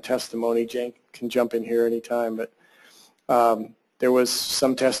based on testimony. Jane can jump in here anytime, but there was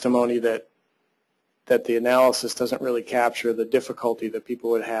some testimony that the analysis doesn't really capture the difficulty that people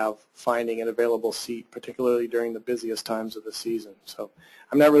would have finding an available seat, particularly during the busiest times of the season. So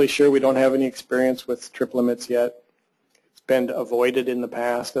I'm not really sure. We don't have any experience with trip limits yet. It's been avoided in the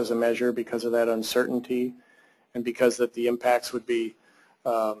past as a measure because of that uncertainty and because that the impacts would be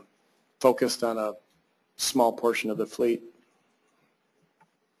focused on a small portion of the fleet.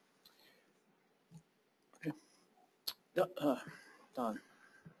 Okay. Don.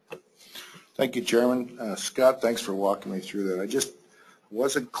 Thank you, Chairman. Scott, thanks for walking me through that. I just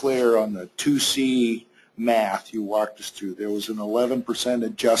wasn't clear on the 2C math you walked us through. There was an 11%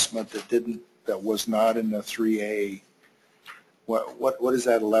 adjustment that was not in the 3A. What is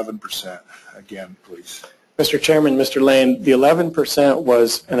that 11% again, please? Mr. Chairman, Mr. Lane, the 11%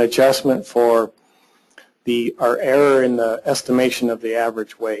 was an adjustment for our error in the estimation of the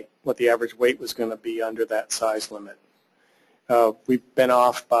average weight, what the average weight was going to be under that size limit. We've been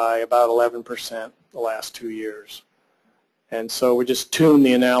off by about 11% the last 2 years. And so we just tuned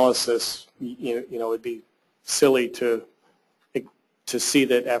the analysis. You know, it'd be silly to see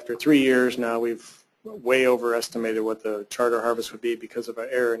that after 3 years now we've way overestimated what the charter harvest would be because of our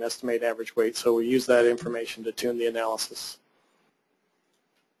error in estimate average weight. So we use that information to tune the analysis.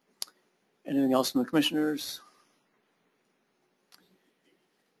 Anything else from the commissioners?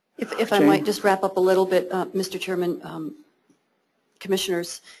 If I might just wrap up a little bit, Mr. Chairman,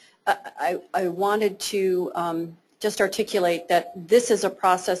 commissioners, I wanted to just articulate that this is a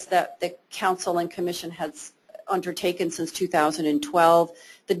process that the council and commission has undertaken since 2012.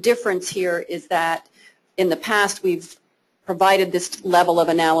 The difference here is that in the past we've provided this level of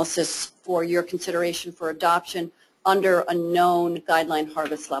analysis for your consideration for adoption under a known guideline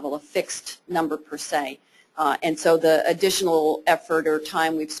harvest level, a fixed number per se. And so the additional effort or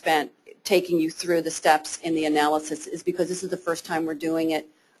time we've spent taking you through the steps in the analysis is because this is the first time we're doing it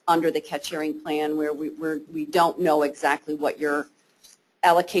under the catch hearing plan where we don't know exactly what your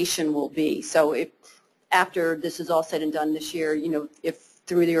allocation will be. So if after this is all said and done this year, you know, if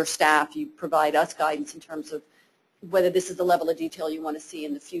through your staff you provide us guidance in terms of whether this is the level of detail you want to see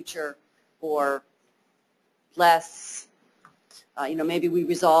in the future or less, you know, maybe we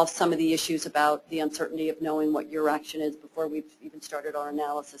resolve some of the issues about the uncertainty of knowing what your action is before we've even started our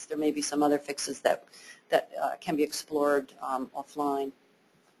analysis. There may be some other fixes that can be explored offline.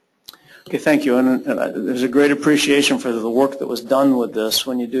 Okay, thank you. And there's a great appreciation for the work that was done with this.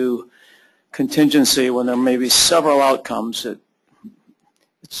 When you do contingency, when there may be several outcomes, it's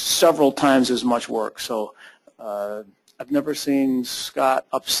several times as much work. So I've never seen Scott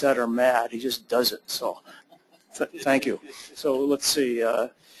upset or mad. He just does it. So thank you. So let's see.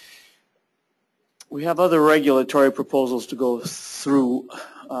 We have other regulatory proposals to go through,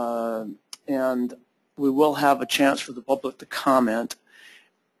 and we will have a chance for the public to comment.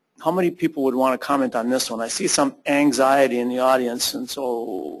 how many people would want to comment on this one? I see some anxiety in the audience, and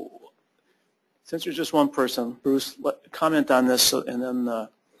so since there's just one person, Bruce, comment on this, and then.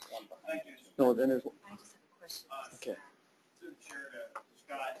 No, then there's. Okay. Through the chair to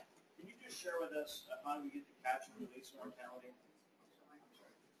Scott, can you just share with us how do we get the catch and release mortality?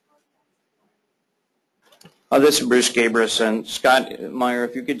 This is Bruce Gabris, and Scott Meyer,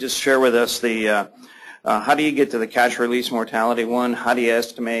 if you could just share with us the how do you get to the catch release mortality one? How do you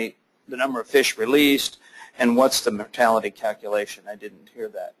estimate the number of fish released, and what's the mortality calculation? I didn't hear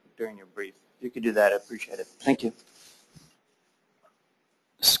that during your brief. If you could do that, I appreciate it. Thank you.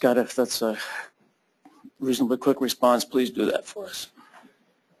 Scott, if that's a reasonably quick response, please do that for us.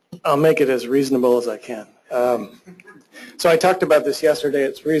 I'll make it as reasonable as I can. So I talked about this yesterday.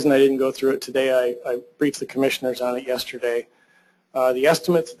 It's the reason I didn't go through it today. I briefed the commissioners on it yesterday. The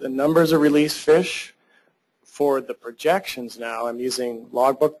estimates, the numbers of released fish for the projections now, I'm using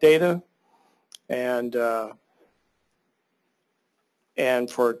logbook data, and for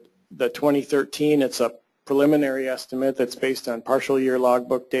the 2013, it's a preliminary estimate that's based on partial year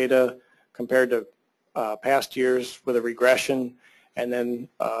logbook data compared to past years with a regression, and then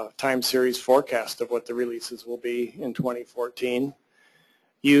time series forecast of what the releases will be in 2014.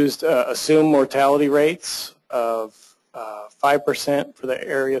 Used assumed mortality rates of 5% for the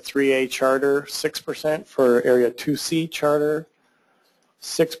Area 3A charter, 6% for Area 2C charter,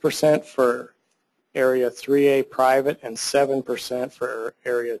 6% for Area 3A private, and 7% for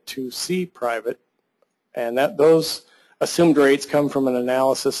Area 2C private. And those assumed rates come from an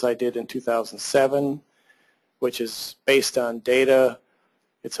analysis I did in 2007, which is based on data.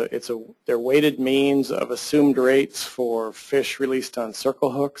 They're weighted means of assumed rates for fish released on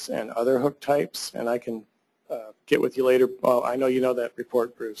circle hooks and other hook types, and I can get with you later. Well, I know you know that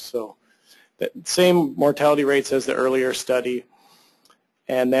report, Bruce. So the same mortality rates as the earlier study,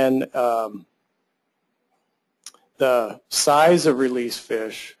 and then the size of released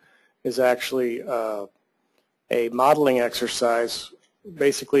fish is actually a modeling exercise,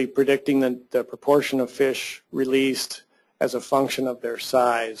 basically predicting the proportion of fish released as a function of their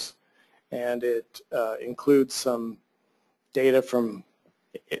size, and it includes some data from,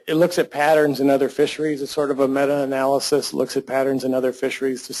 it looks at patterns in other fisheries. It's sort of a meta-analysis, looks at patterns in other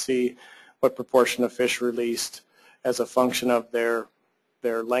fisheries to see what proportion of fish released as a function of their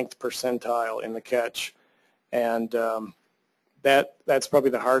length percentile in the catch. And that's probably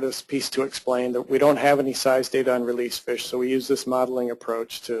the hardest piece to explain, that we don't have any size data on released fish, so we use this modeling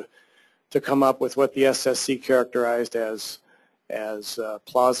approach to come up with what the SSC characterized as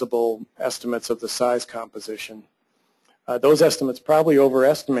plausible estimates of the size composition. Those estimates probably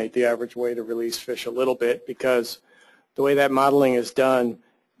overestimate the average weight of released fish a little bit, because the way that modeling is done,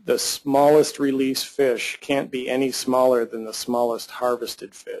 the smallest released fish can't be any smaller than the smallest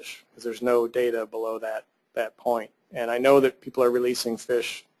harvested fish, because there's no data below that point. And I know that people are releasing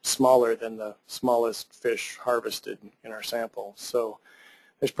fish smaller than the smallest fish harvested in our sample. So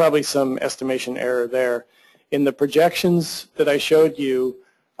there's probably some estimation error there. In the projections that I showed you,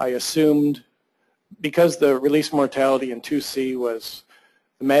 I assumed, because the release mortality in 2C was,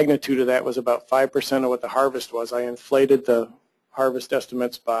 the magnitude of that was about 5% of what the harvest was, I inflated the harvest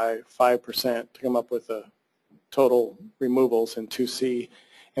estimates by 5% to come up with the total removals in 2C.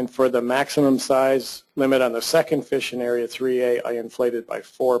 And for the maximum size limit on the second fish in Area 3A, I inflated by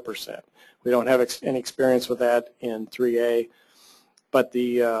 4%. We don't have any experience with that in 3A, but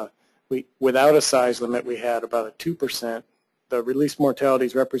without a size limit, we had about a 2%. The release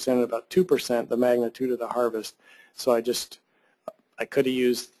mortalities represented about 2% the magnitude of the harvest. So I could have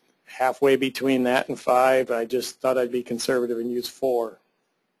used halfway between that and 5. I just thought I'd be conservative and use 4.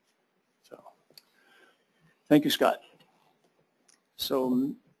 So, thank you, Scott.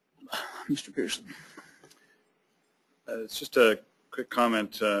 So, Mr. Pearson. It's just a quick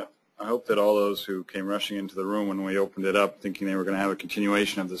comment. I hope that all those who came rushing into the room when we opened it up thinking they were going to have a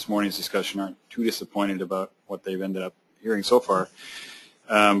continuation of this morning's discussion aren't too disappointed about what they've ended up hearing so far,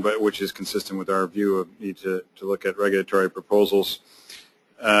 but which is consistent with our view of need to look at regulatory proposals.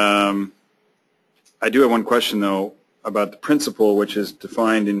 I do have one question, though, about the principle which is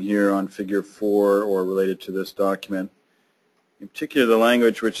defined in here on Figure 4 or related to this document. In particular, the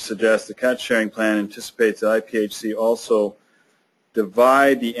language which suggests the catch sharing plan anticipates that IPHC also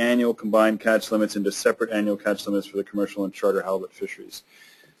divide the annual combined catch limits into separate annual catch limits for the commercial and charter halibut fisheries.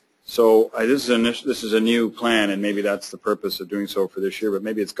 So this is a new plan, and maybe that's the purpose of doing so for this year, but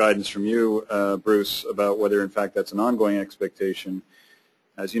maybe it's guidance from you, Bruce, about whether in fact that's an ongoing expectation.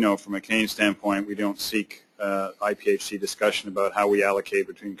 As you know, from a Canadian standpoint, we don't seek IPHC discussion about how we allocate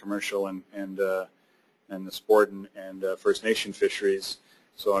between commercial and the sport and First Nation fisheries.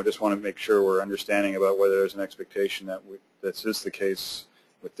 So I just want to make sure we're understanding about whether there's an expectation that this is the case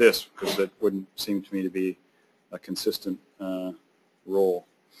with this, because it wouldn't seem to me to be a consistent role.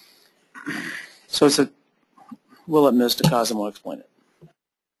 So we'll let Ms. DeCosimo explain it.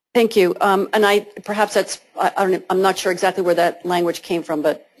 Thank you. And perhaps that's, I'm not sure exactly where that language came from,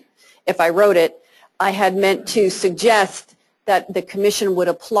 but if I wrote it, I had meant to suggest that the commission would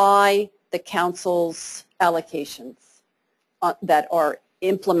apply the council's allocations that are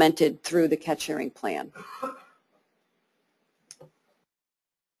implemented through the catch hearing plan.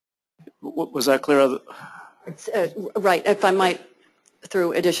 Was that clear? Right. If I might,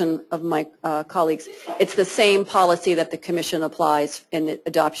 through addition of my colleagues, it's the same policy that the commission applies in the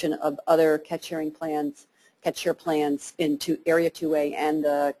adoption of other catch hearing plans, catch hear plans into Area 2A and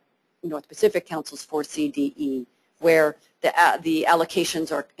the North Pacific Council's 4CDE, where the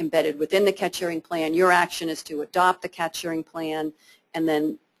allocations are embedded within the catch hearing plan. Your action is to adopt the catch hearing plan, and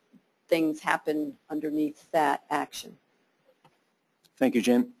then things happen underneath that action. Thank you,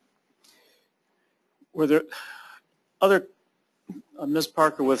 Jane. Were there other, Ms.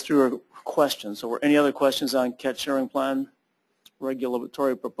 Parker withdrew her questions, so were any other questions on catch hearing plan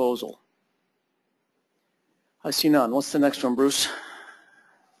regulatory proposal? I see none. What's the next one, Bruce?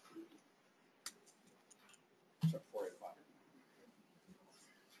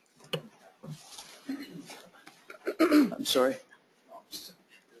 I'm sorry.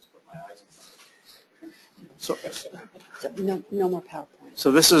 So, no more PowerPoint.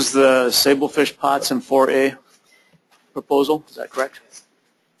 So this is the sablefish pots in 4A proposal, is that correct?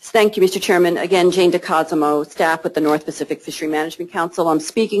 Thank you, Mr. Chairman. Again, Jane DeCosimo, staff with the North Pacific Fishery Management Council. I'm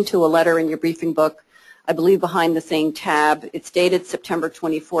speaking to a letter in your briefing book, I believe behind the same tab. It's dated September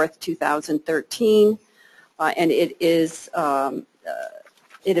 24th, 2013, and it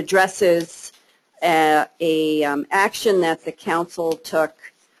addresses action that the council took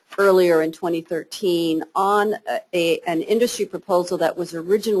earlier in 2013 on an industry proposal that was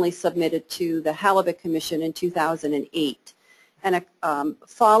originally submitted to the Halibut Commission in 2008. And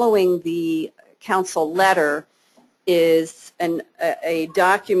following the council letter is a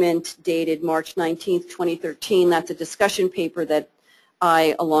document dated March 19th, 2013. That's a discussion paper that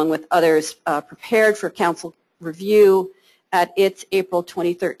I, along with others, prepared for council review at its April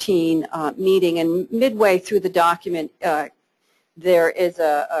 2013 meeting. And midway through the document, there is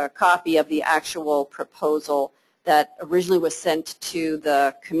a copy of the actual proposal that originally was sent to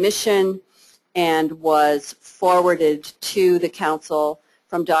the commission and was forwarded to the council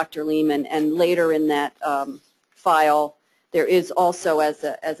from Dr. Lehman. And later in that file, there is also, as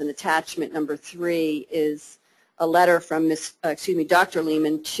an attachment number 3, is a letter from Dr.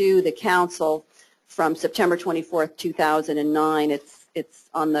 Lehman to the council from September 24th, 2009. It's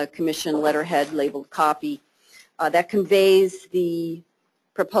on the commission letterhead labeled copy. That conveys the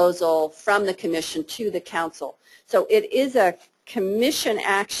proposal from the commission to the council. So it is a commission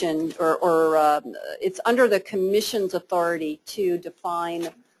action, or it's under the commission's authority to define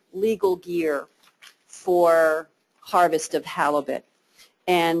legal gear for harvest of halibut.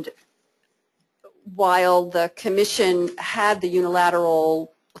 And while the commission had the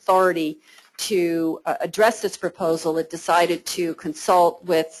unilateral authority to address this proposal, it decided to consult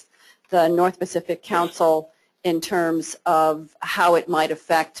with the North Pacific Council in terms of how it might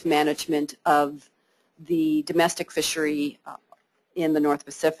affect management of the domestic fishery in the North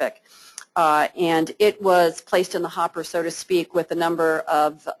Pacific. And it was placed in the hopper, so to speak, with a number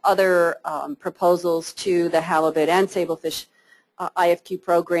of other proposals to the halibut and sablefish IFQ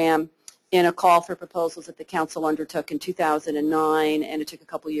program in a call for proposals that the council undertook in 2009, and it took a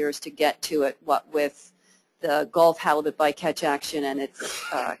couple years to get to it, what with the Gulf halibut bycatch action and its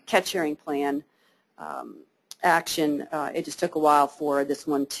catch hearing plan action. It just took a while for this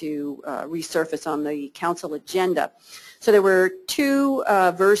one to resurface on the council agenda. So there were 2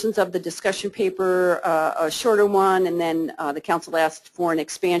 versions of the discussion paper, a shorter one, and then the council asked for an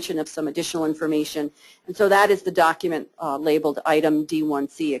expansion of some additional information. And so that is the document labeled item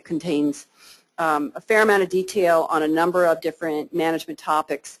D1C. It contains a fair amount of detail on a number of different management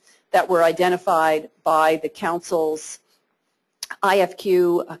topics that were identified by the council's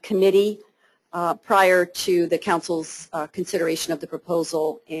IFQ committee prior to the council's consideration of the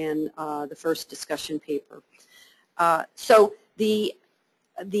proposal and the first discussion paper. So the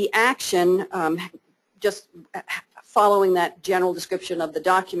action, just following that general description of the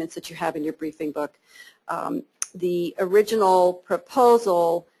documents that you have in your briefing book, the original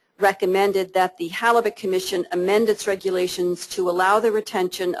proposal recommended that the Halibut Commission amend its regulations to allow the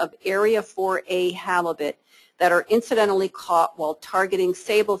retention of Area 4A halibut that are incidentally caught while targeting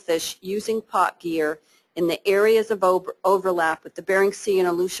sablefish using pot gear in the areas of overlap with the Bering Sea and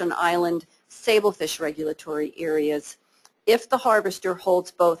Aleutian Island sablefish regulatory areas if the harvester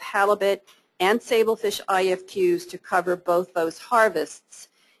holds both halibut and sablefish IFQs to cover both those harvests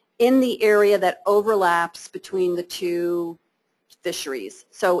in the area that overlaps between the two fisheries.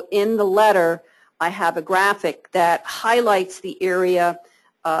 So in the letter, I have a graphic that highlights the area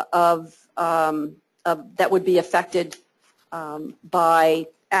that would be affected by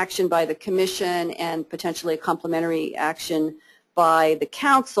action by the Commission and potentially a complementary action by the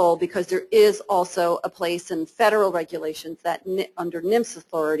Council, because there is also a place in federal regulations that under NIMS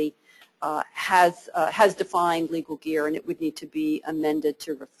authority has defined legal gear, and it would need to be amended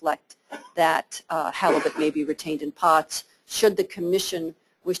to reflect that halibut may be retained in pots should the Commission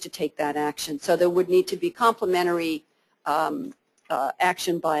wish to take that action. So there would need to be complementary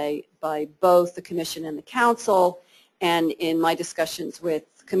action by both the Commission and the Council, and in my discussions with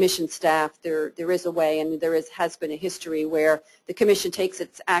Commission staff, there is a way, and has been a history where the Commission takes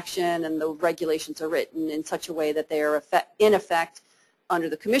its action and the regulations are written in such a way that they are in effect under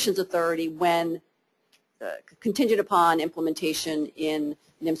the Commission's authority when contingent upon implementation in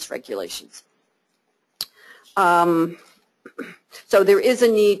NIMS regulations. So there is a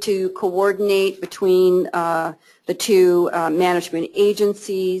need to coordinate between the two management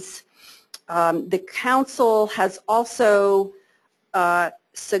agencies. The Council has also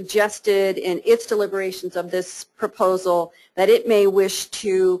suggested in its deliberations of this proposal that it may wish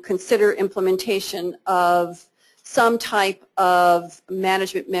to consider implementation of some type of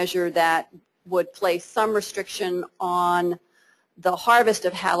management measure that would place some restriction on the harvest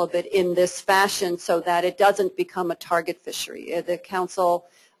of halibut in this fashion so that it doesn't become a target fishery. The Council,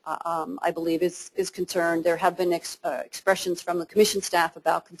 I believe, is concerned. There have been expressions from the Commission staff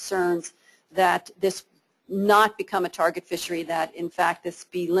about concerns that this not become a target fishery, that in fact this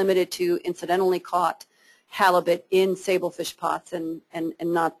be limited to incidentally caught halibut in sablefish pots and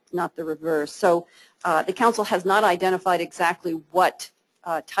not the reverse. So the Council has not identified exactly what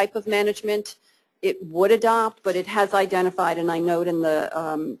type of management it would adopt, but it has identified, and I note in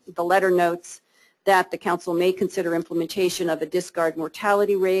the letter notes, that the Council may consider implementation of a discard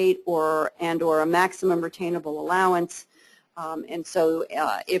mortality rate or a maximum retainable allowance. And so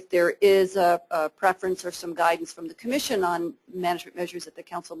if there is a preference or some guidance from the Commission on management measures that the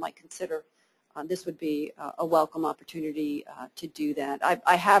Council might consider, this would be a welcome opportunity to do that.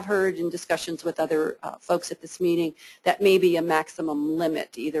 I have heard in discussions with other folks at this meeting that maybe a maximum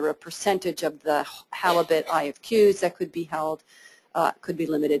limit, either a percentage of the halibut IFQs that could be held, could be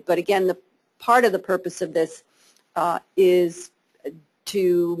limited. But again, part of the purpose of this is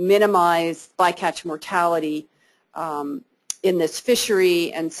to minimize bycatch mortality in this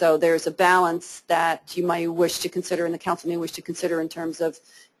fishery, and so there's a balance that you might wish to consider and the Council may wish to consider in terms of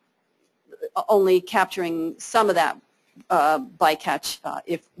only capturing some of that bycatch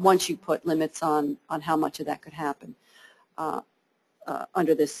if once you put limits on how much of that could happen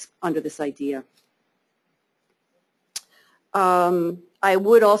under this idea. I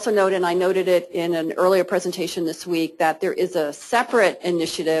would also note, and I noted it in an earlier presentation this week, that there is a separate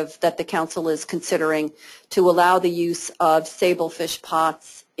initiative that the Council is considering to allow the use of sablefish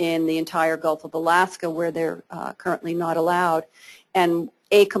pots in the entire Gulf of Alaska where they're currently not allowed. And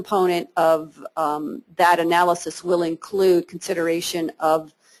a component of that analysis will include consideration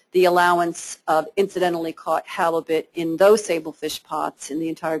of the allowance of incidentally caught halibut in those sablefish pots in the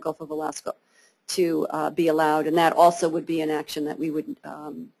entire Gulf of Alaska to be allowed, and that also would be an action that we would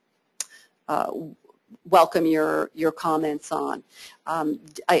welcome your comments on.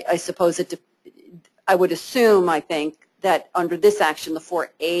 I suppose I would assume, I think, that under this action, the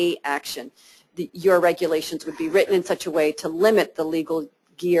 4A action, your regulations would be written in such a way to limit the legal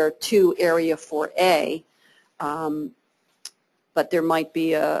gear to Area 4A, but there might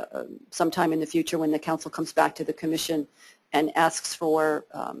be sometime in the future when the Council comes back to the Commission and asks for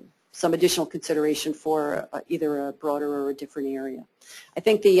some additional consideration for either a broader or a different area. I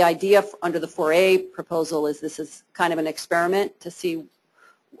think the idea under the 4A proposal is this is kind of an experiment to see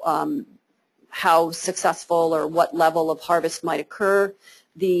how successful or what level of harvest might occur.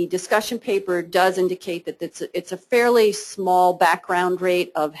 The discussion paper does indicate that it's a fairly small background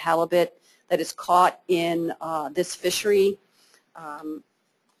rate of halibut that is caught in this fishery.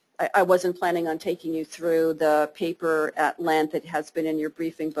 I wasn't planning on taking you through the paper at length. It has been in your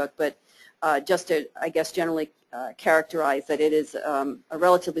briefing book, but just to, I guess, generally characterize that it is a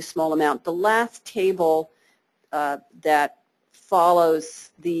relatively small amount. The last table that follows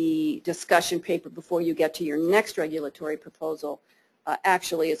the discussion paper before you get to your next regulatory proposal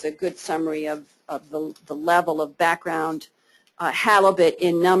actually is a good summary of the level of background halibut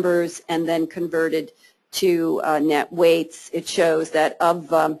in numbers and then converted to net weights. It shows that of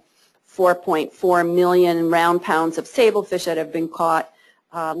 4.4 million round pounds of sablefish that have been caught,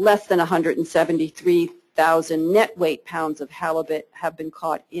 less than 173,000 net weight pounds of halibut have been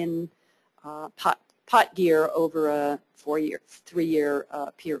caught in pot gear over a 4-year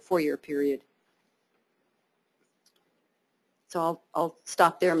period. So I'll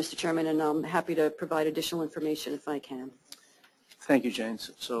stop there, Mr. Chairman, and I'm happy to provide additional information if I can. Thank you, Jane.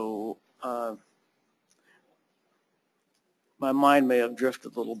 So my mind may have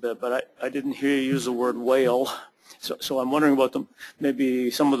drifted a little bit, but I didn't hear you use the word whale. So I'm wondering about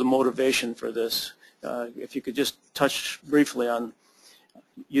maybe some of the motivation for this. If you could just touch briefly on,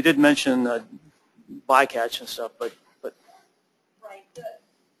 you did mention bycatch and stuff, but.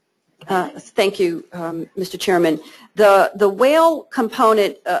 Thank you, Mr. Chairman. The whale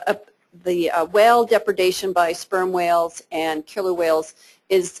component, the whale depredation by sperm whales and killer whales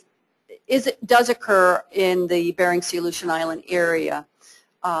does occur in the Bering Sea Aleutian Island area,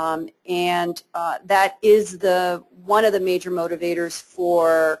 and that is one of the major motivators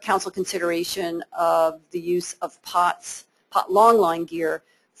for council consideration of the use of pot longline gear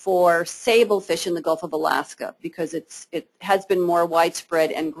for sablefish in the Gulf of Alaska, because it has been more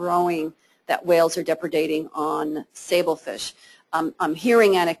widespread and growing that whales are depredating on sablefish. I'm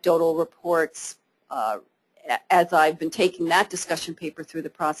hearing anecdotal reports as I've been taking that discussion paper through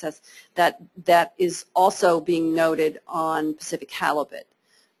the process that is also being noted on Pacific halibut,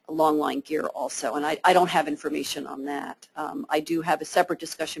 longline gear also, and I don't have information on that. I do have a separate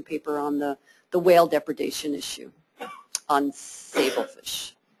discussion paper on the whale depredation issue on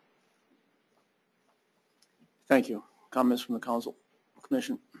sablefish. Thank you. Comments from the Council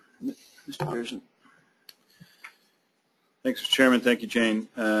Commission? Mr. Pearson. Thanks, Mr. Chairman. Thank you, Jane,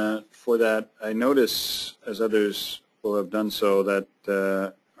 for that. I notice, as others will have done so,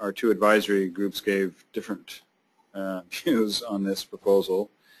 that our two advisory groups gave different views on this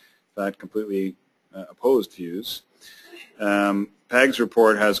proposal, in fact, completely opposed views. PAG's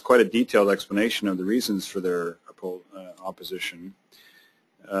report has quite a detailed explanation of the reasons for their opposition,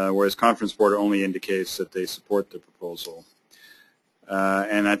 whereas Conference Board only indicates that they support the proposal.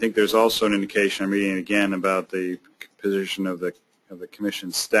 And I think there's also an indication, I'm reading it again, about the position of the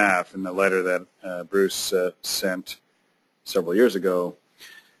Commission staff in the letter that Bruce sent several years ago.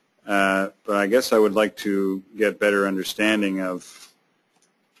 But I guess I would like to get better understanding of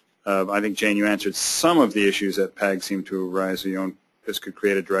I think, Jane, you answered some of the issues that PAG seem to arise. You know, this could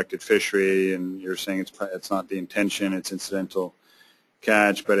create a directed fishery, and you're saying it's not the intention, it's incidental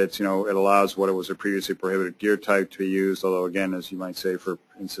catch, but it's, you know, it allows what it was a previously prohibited gear type to be used, although again, as you might say, for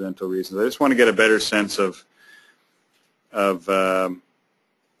incidental reasons. I just want to get a better sense of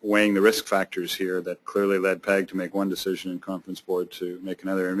weighing the risk factors here that clearly led PAG to make one decision and Conference Board to make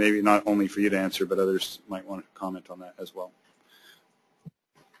another, and maybe not only for you to answer, but others might want to comment on that as well.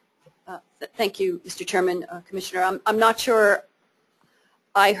 Thank you, Mr. Chairman, Commissioner. I'm not sure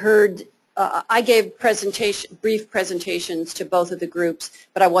I heard. I gave brief presentations to both of the groups,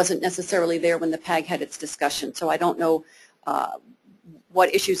 but I wasn't necessarily there when the PAG had its discussion, so I don't know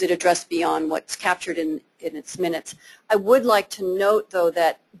what issues it addressed beyond what's captured in its minutes. I would like to note, though,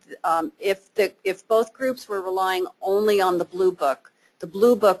 that if both groups were relying only on the Blue Book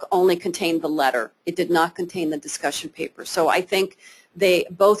only contained the letter. It did not contain the discussion paper. So I think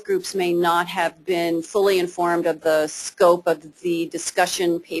both groups may not have been fully informed of the scope of the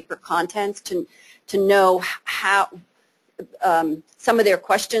discussion paper contents to know how some of their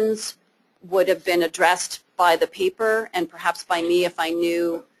questions would have been addressed by the paper and perhaps by me if I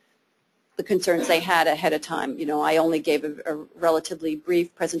knew the concerns they had ahead of time. You know, I only gave a relatively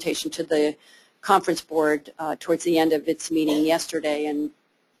brief presentation to the Conference Board towards the end of its meeting yesterday, and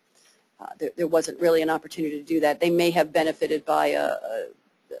there wasn't really an opportunity to do that. They may have benefited by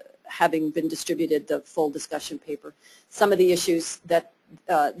having been distributed the full discussion paper. Some of the issues that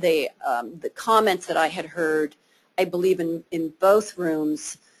the comments that I had heard, I believe in both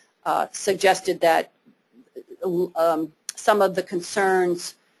rooms, suggested that some of the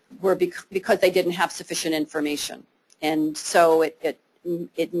concerns were because they didn't have sufficient information, and so it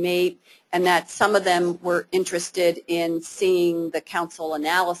may, and that some of them were interested in seeing the council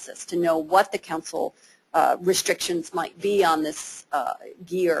analysis to know what the council restrictions might be on this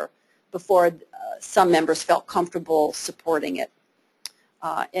gear before some members felt comfortable supporting it.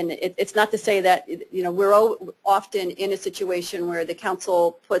 And it's not to say that, you know, we're often in a situation where the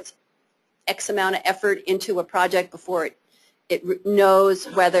council puts X amount of effort into a project before it knows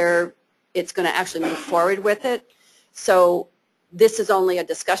whether it's going to actually move forward with it. So this is only a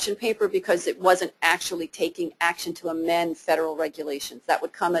discussion paper because it wasn't actually taking action to amend federal regulations. That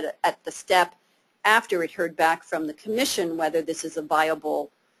would come at the step after it heard back from the Commission whether this is a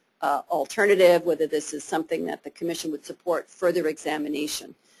viable alternative, whether this is something that the Commission would support further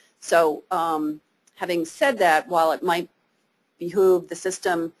examination. So having said that, while it might behoove the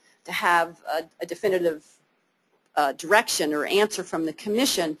system to have a definitive direction or answer from the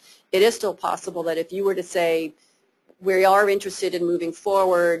Commission, it is still possible that if you were to say, we are interested in moving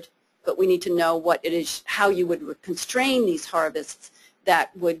forward, but we need to know what it is, how you would constrain these harvests,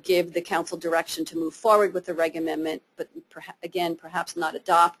 that would give the Council direction to move forward with the reg amendment, but again, perhaps not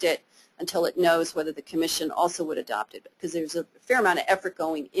adopt it until it knows whether the Commission also would adopt it, because there's a fair amount of effort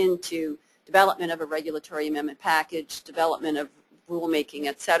going into development of a regulatory amendment package, development of rulemaking,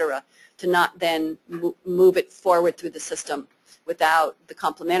 et cetera, to not then move it forward through the system without the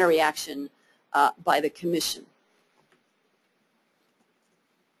complementary action by the Commission.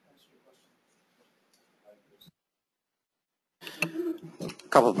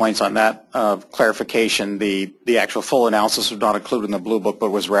 A couple of points on that. Clarification, the actual full analysis was not included in the Blue Book,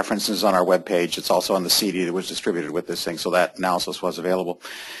 but was references on our webpage. It's also on the CD that was distributed with this thing, so that analysis was available.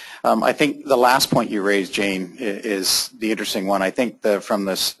 I think the last point you raised, Jane, is the interesting one. I think from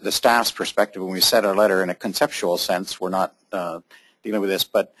the staff's perspective, when we set our letter in a conceptual sense, we're not dealing with this,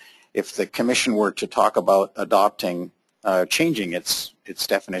 but if the Commission were to talk about adopting, changing its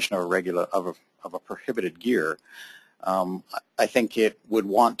definition of a prohibited gear, I think it would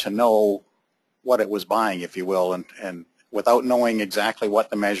want to know what it was buying, if you will, and without knowing exactly what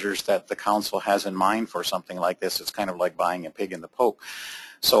the measures that the Council has in mind for something like this, it's kind of like buying a pig in the poke.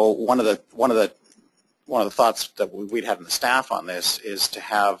 So one of the thoughts that we'd have in the staff on this is to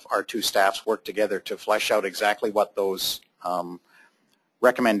have our two staffs work together to flesh out exactly what those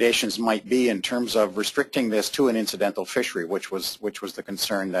recommendations might be in terms of restricting this to an incidental fishery, which was the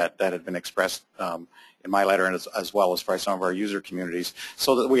concern that had been expressed in my letter, and as well as by some of our user communities,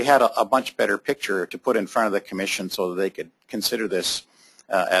 so that we had a much better picture to put in front of the Commission so that they could consider this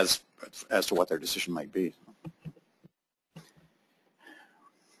as to what their decision might be.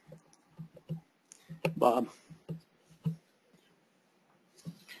 Bob.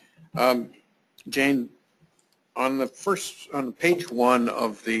 Jane, on page 1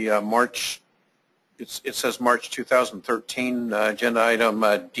 of the March, it says March 2013 agenda item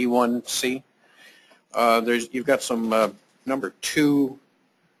D1C. You've got some number 2.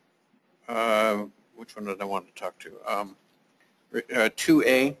 Which one did I want to talk to?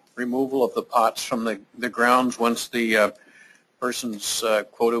 2A, removal of the pots from the grounds once the person's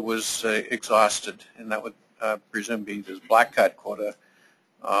quota was exhausted, and that would presume be this black cod quota.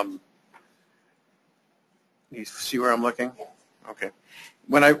 You see where I'm looking? Okay.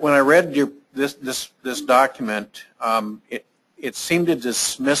 When I read this document, it seemed to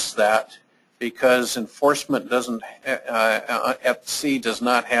dismiss that because enforcement doesn't at sea does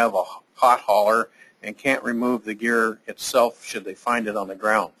not have a pot hauler and can't remove the gear itself should they find it on the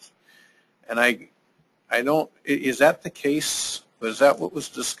grounds. And I don't. Is that the case? Was that what was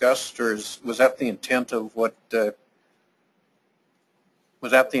discussed, or was that the intent of what?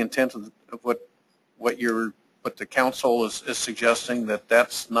 Was that the intent of what the Council is suggesting, that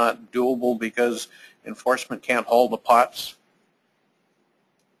that's not doable because enforcement can't haul the pots?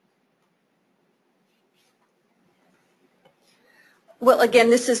 Well, again,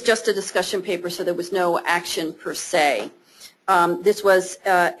 this is just a discussion paper, so there was no action per se. This was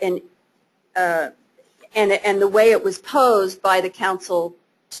and the way it was posed by the Council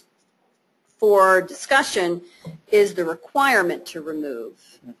for discussion is the requirement to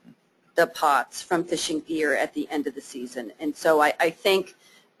remove the pots from fishing gear at the end of the season. And so I think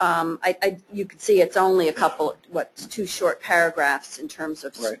you can see it's only a couple, 2 short paragraphs in terms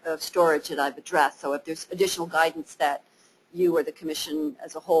of, right, of storage that I've addressed. So if there's additional guidance that you or the Commission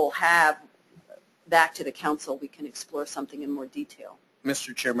as a whole have back to the Council, we can explore something in more detail.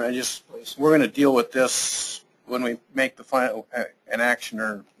 Mr. Chairman, we're going to deal with this when we make the final an action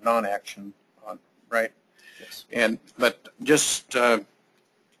or non-action, right? Yes. But just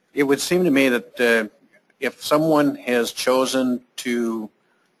it would seem to me that if someone has chosen to,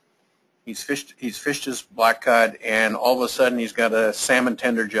 he's fished his black cod, and all of a sudden he's got a salmon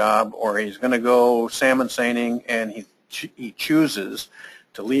tender job, or he's going to go salmon seining, and he chooses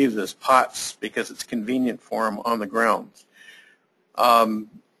to leave his pots because it's convenient for him on the grounds. And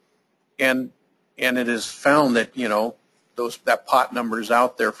it is found that, you know, that pot number is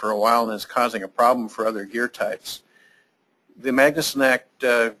out there for a while and is causing a problem for other gear types. The Magnuson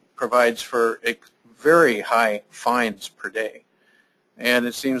Act provides for very high fines per day, and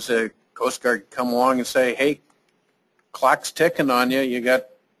it seems the Coast Guard come along and say, hey, clock's ticking on you, you got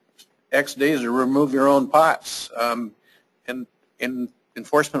X days to remove your own pots. And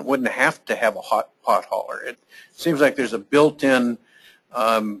enforcement wouldn't have to have a hot pot hauler. It seems like there's a built-in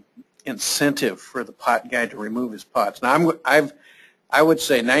incentive for the pot guy to remove his pots. Now, I would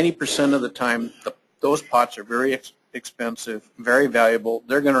say 90% of the time, those pots are very expensive, very valuable.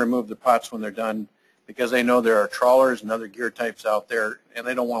 They're going to remove the pots when they're done because they know there are trawlers and other gear types out there, and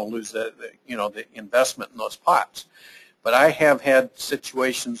they don't want to lose the investment in those pots. But I have had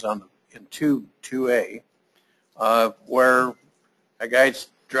situations in 2A where a guy's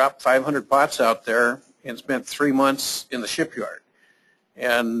dropped 500 pots out there and spent 3 months in the shipyard.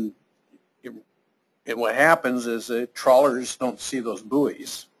 And what happens is that trawlers don't see those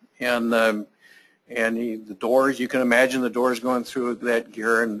buoys. And the doors, you can imagine the doors going through that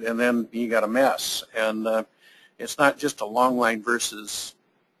gear, and then you got a mess. And it's not just a long line versus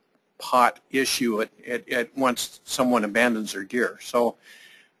pot issue at once someone abandons their gear. So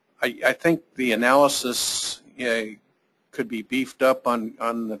I think the analysis could be beefed up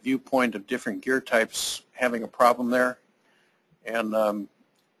on the viewpoint of different gear types having a problem there. And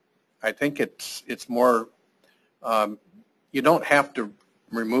I think it's more, you don't have to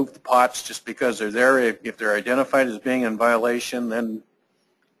remove the pots just because they're there. If they're identified as being in violation, then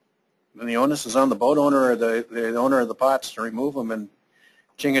the onus is on the boat owner or the owner of the pots to remove them, and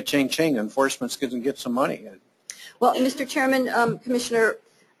ching-a-ching-ching, enforcement's going to get some money. Well, Mr. Chairman, Commissioner,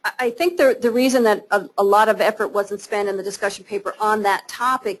 I think the reason that a lot of effort wasn't spent in the discussion paper on that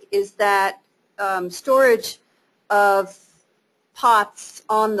topic is that storage of pots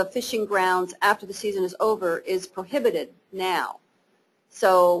on the fishing grounds after the season is over is prohibited now.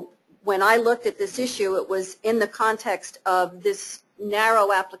 So when I looked at this issue, it was in the context of this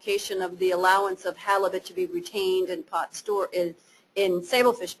narrow application of the allowance of halibut to be retained in pot store in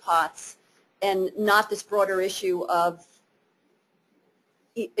sablefish pots, and not this broader issue of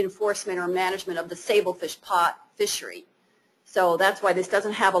enforcement or management of the sablefish pot fishery. So that's why this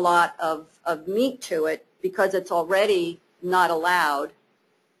doesn't have a lot of meat to it, because it's already not allowed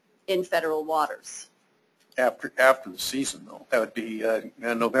in federal waters. After the season, though, that would be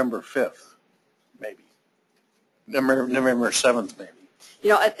November 5th, maybe. November 7th, maybe.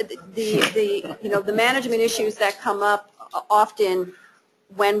 You know, the management issues that come up often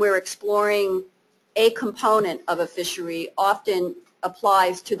when we're exploring a component of a fishery often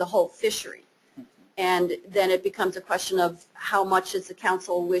applies to the whole fishery. And then it becomes a question of how much does the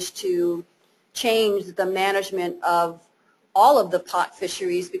council wish to change the management of all of the pot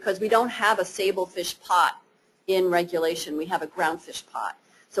fisheries, because we don't have a sablefish pot in regulation. We have a groundfish pot.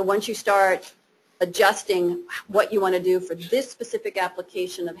 So once you start adjusting what you want to do for this specific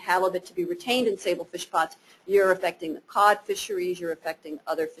application of halibut to be retained in sablefish pots, you're affecting the cod fisheries, you're affecting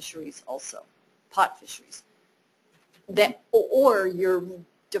other fisheries also, pot fisheries. Or you're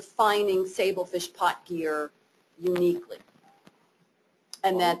defining sablefish pot gear uniquely.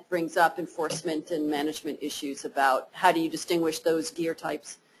 And that brings up enforcement and management issues about how do you distinguish those gear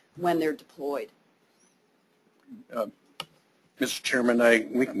types when they're deployed. Mr. Chairman,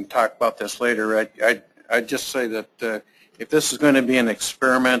 we can talk about this later. I'd just say that if this is going to be an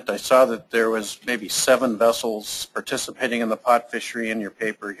experiment, I saw that there was maybe 7 vessels participating in the pot fishery in your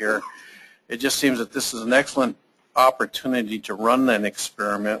paper here. It just seems that this is an excellent opportunity to run an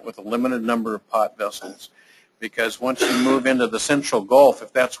experiment with a limited number of pot vessels, because once you move into the Central Gulf,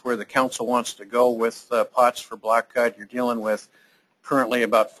 if that's where the council wants to go with pots for black cod, you're dealing with currently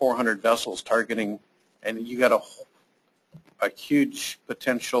about 400 vessels targeting, and you got a huge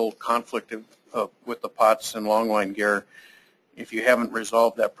potential conflict with the pots and longline gear if you haven't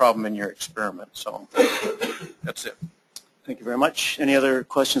resolved that problem in your experiment. So that's it. Thank you very much. Any other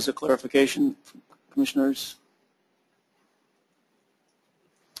questions or clarification from commissioners?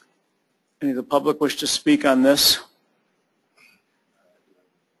 Any of the public wish to speak on this?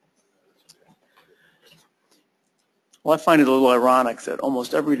 Well, I find it a little ironic that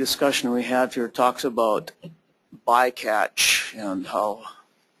almost every discussion we have here talks about bycatch and how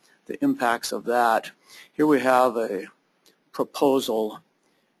the impacts of that. Here we have a proposal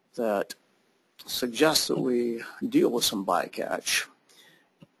that suggests that we deal with some bycatch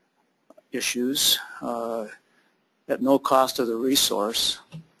issues at no cost to the resource.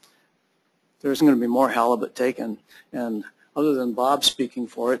 There isn't going to be more halibut taken, and other than Bob speaking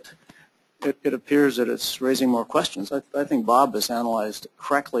for it, it appears that it's raising more questions. I think Bob has analyzed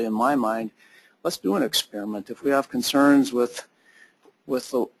correctly in my mind. Let's do an experiment. If we have concerns with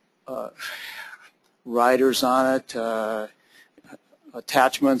the riders on it,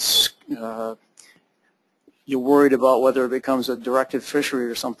 attachments, you're worried about whether it becomes a directed fishery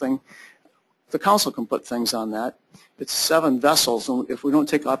or something, the council can put things on that. It's 7 vessels, and if we don't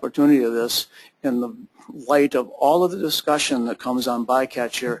take opportunity of this in the light of all of the discussion that comes on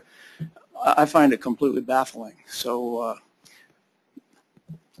bycatch here, I find it completely baffling. So,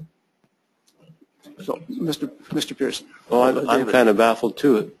 Mr. Pearson. Well, I'm kind of baffled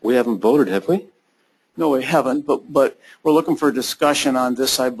too. We haven't voted, have we? No, we haven't, but we're looking for discussion on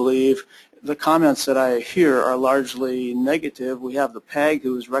this, I believe. The comments that I hear are largely negative. We have the PAG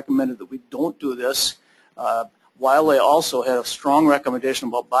who has recommended that we don't do this, while they also had a strong recommendation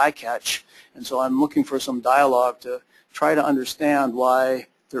about bycatch. And so I'm looking for some dialogue to try to understand why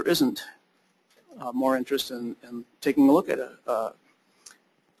there isn't more interest in taking a look at a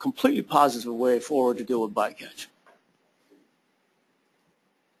completely positive way forward to deal with bycatch.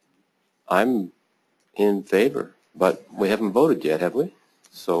 I'm in favor, but we haven't voted yet, have we?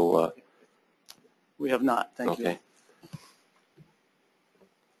 So we have not. Thank you. Okay.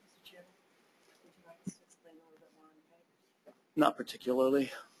 Not particularly.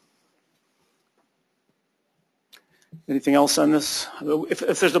 Anything else on this?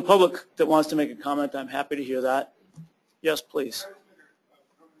 If there's a public that wants to make a comment, I'm happy to hear that. Yes, please.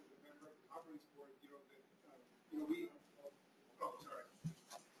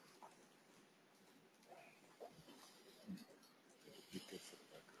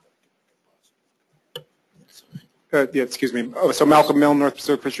 Yeah, excuse me. Oh, so Malcolm Mill, North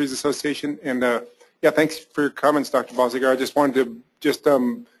Pacific Fisheries Association, and yeah, thanks for your comments, Dr. Bossiger. I just wanted to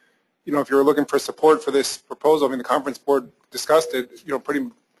you know, if you were looking for support for this proposal, I mean, the conference board discussed it, you know, pretty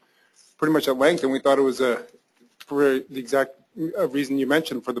much at length, and we thought it was for the exact reason you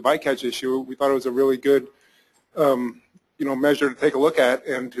mentioned for the bycatch issue. We thought it was a really good, you know, measure to take a look at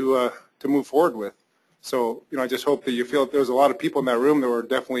and to move forward with. So, you know, I just hope that you feel that there was a lot of people in that room that were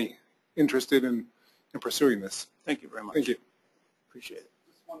definitely interested in pursuing this. Thank you very much. Thank you. Appreciate it.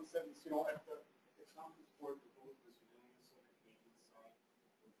 Just one sentence, you know, at the conference board proposed this unanimous on the Canadian side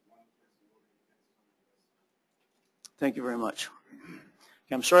with one person voting against on the other side. Thank you very much.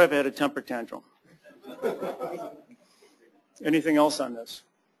 Okay, I'm sorry I've had a temper tantrum. Anything else on this?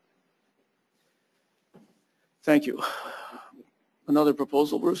 Thank you. Another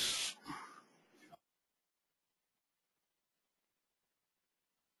proposal, Bruce?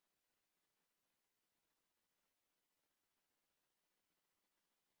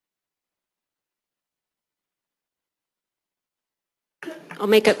 I'll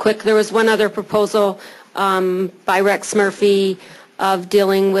make it quick. There was one other proposal by Rex Murphy of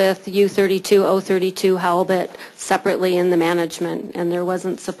dealing with U32, O32 halibut separately in the management, and there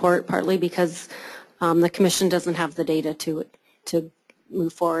wasn't support partly because the commission doesn't have the data to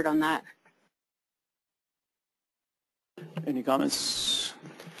move forward on that. Any comments,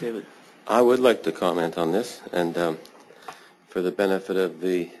 David? I would like to comment on this, and for the benefit of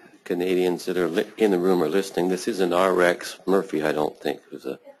the Canadians that are in the room or listening, this isn't our Rex Murphy, I don't think.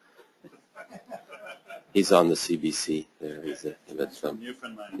 He's on the CBC there. He's from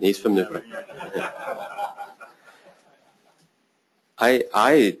Newfoundland.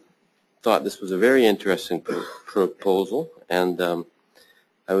 I thought this was a very interesting proposal, and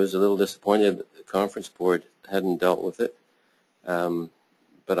I was a little disappointed that the conference board hadn't dealt with it,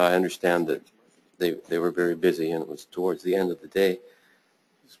 but I understand that they were very busy and it was towards the end of the day.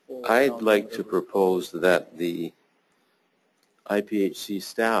 I'd like to propose that the IPHC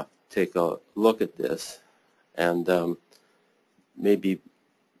staff take a look at this and maybe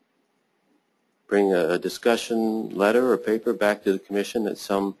bring a discussion letter or paper back to the Commission at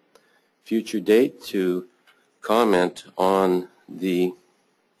some future date to comment on the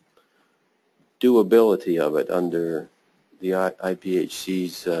doability of it under the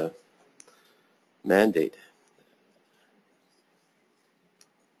IPHC's mandate.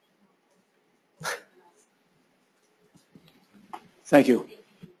 Thank you.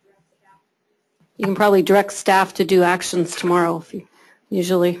 You can probably direct staff to do actions tomorrow, if you,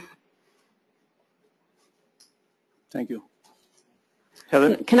 usually. Thank you.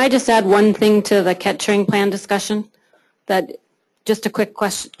 Heather? Can I just add one thing to the catching plan discussion? That just a quick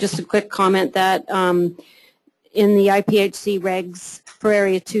question, just a quick comment that in the IPHC regs for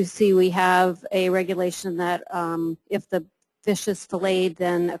Area 2C, we have a regulation that if the fish is filleted,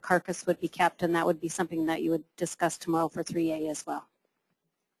 then a carcass would be kept, and that would be something that you would discuss tomorrow for 3A as well.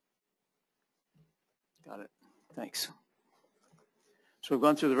 Got it. Thanks. So we've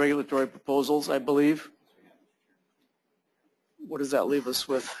gone through the regulatory proposals, I believe. What does that leave us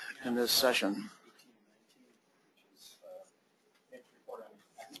with in this session?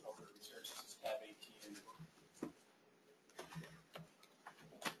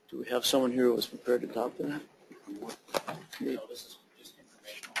 Do we have someone here who was prepared to talk to that?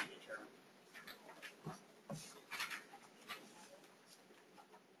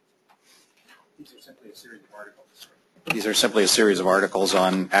 These are simply a series of articles. These are simply a series of articles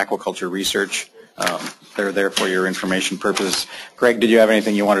on aquaculture research. They're there for your information purposes. Greg, did you have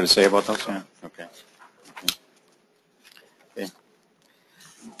anything you wanted to say about those? Yeah. Okay. Okay.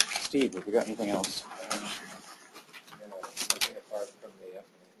 Steve, have you got anything else?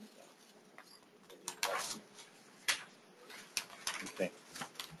 Okay.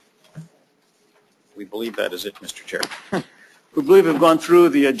 We believe that is it, Mr. Chair. We believe we've gone through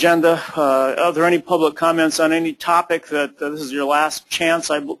the agenda. Are there any public comments on any topic that this is your last chance?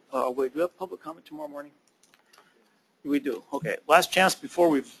 Wait, do we have public comment tomorrow morning? We do. Okay. Last chance before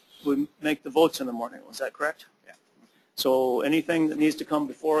we make the votes in the morning. Was that correct? Yeah. So anything that needs to come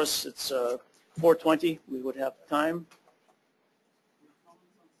before us, it's 4:20. We would have time.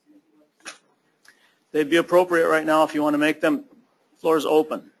 They'd be appropriate right now if you want to make them. Floor is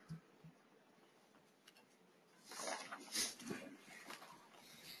open.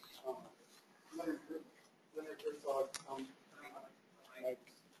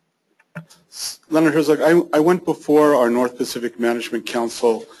 Leonard Herzog, I went before our North Pacific Management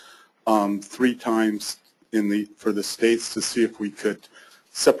Council 3 times for the states to see if we could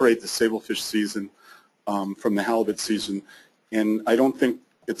separate the sablefish season from the halibut season, and I don't think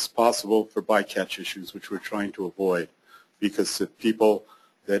it's possible for bycatch issues, which we're trying to avoid, because the people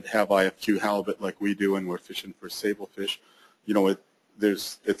that have IFQ halibut like we do and we're fishing for sablefish, you know,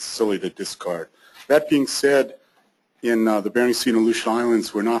 it's silly to discard. That being said, in the Bering Sea and Aleutian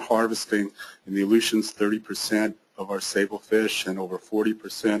Islands, we're not harvesting in the Aleutians 30% of our sablefish and over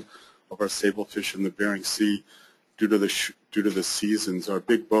 40% of our sablefish in the Bering Sea due to the seasons. Our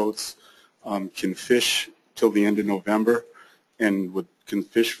big boats can fish till the end of November and can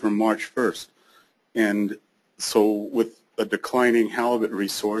fish from March 1st. And so with a declining halibut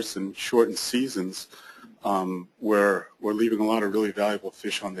resource and shortened seasons, we're leaving a lot of really valuable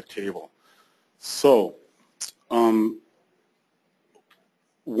fish on the table. So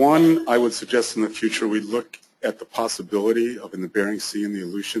one, I would suggest in the future we look at the possibility of, in the Bering Sea and the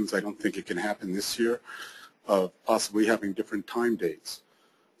Aleutians, I don't think it can happen this year, of possibly having different time dates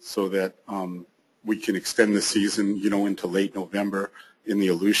so that we can extend the season, you know, into late November in the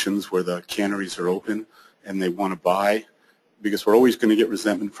Aleutians where the canneries are open and they want to buy, because we're always going to get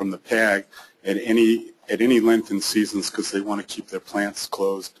resentment from the PAG at any length in seasons because they want to keep their plants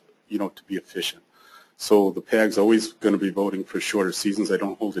closed, you know, to be efficient. So the PAG's always going to be voting for shorter seasons. I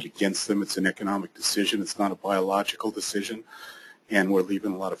don't hold it against them. It's an economic decision. It's not a biological decision, and we're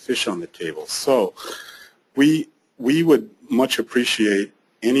leaving a lot of fish on the table. So we would much appreciate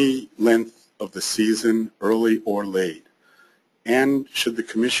any length of the season, early or late. And should the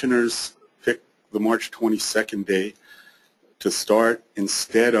commissioners pick the March 22nd date to start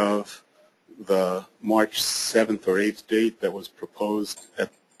instead of the March 7th or 8th date that was proposed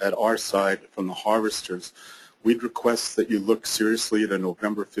at our side from the harvesters, we'd request that you look seriously at a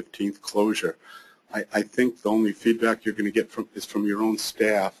November 15th closure. I think the only feedback you're going to get is from your own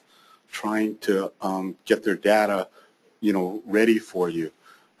staff trying to get their data, you know, ready for you.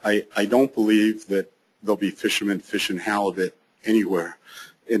 I don't believe that there'll be fishermen fishing halibut anywhere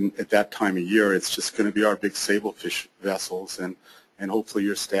at that time of year. It's just going to be our big sablefish vessels, and hopefully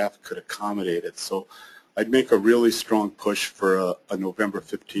your staff could accommodate it. So I'd make a really strong push for a November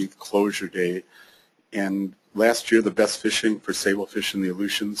 15th closure date. And last year, the best fishing for sablefish in the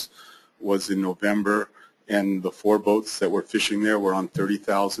Aleutians was in November, and the 4 boats that were fishing there were on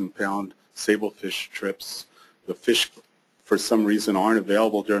 30,000-pound sablefish trips. The fish, for some reason, aren't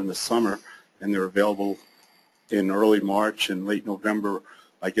available during the summer, and they're available in early March and late November,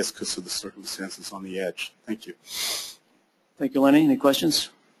 I guess because of the circumstances on the edge. Thank you. Thank you, Lenny. Any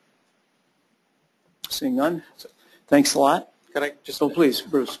questions? Seeing none. Thanks a lot. Could I just? Oh, please,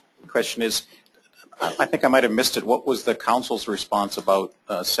 Bruce. The question is, I think I might have missed it. What was the council's response about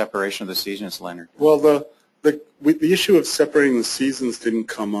separation of the seasons, Leonard? Well, the issue of separating the seasons didn't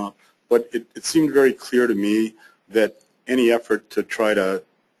come up, but it seemed very clear to me that any effort to try to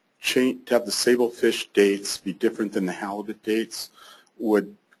have the sablefish dates be different than the halibut dates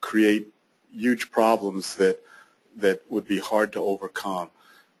would create huge problems that would be hard to overcome.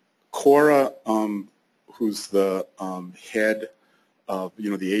 Cora, who's the head of,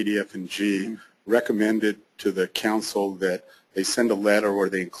 you know, the ADF&G, recommended to the council that they send a letter, or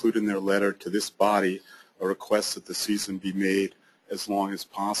they include in their letter to this body a request that the season be made as long as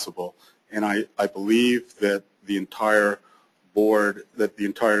possible. And I believe that the entire board, that the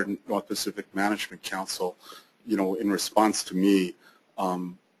entire North Pacific Management Council, you know, in response to me,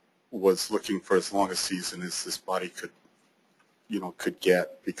 was looking for as long a season as this body could, you know, could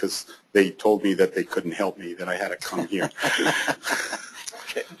get, because they told me that they couldn't help me, that I had to come here.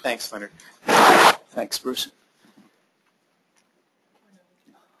 Okay. Thanks, Leonard. Thanks, Bruce.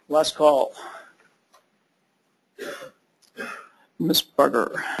 Last call. Ms.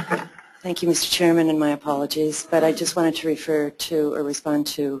 Berger. Thank you, Mr. Chairman, and my apologies, but I just wanted to refer to or respond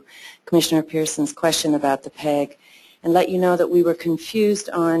to Commissioner Pearson's question about the PEG and let you know that we were confused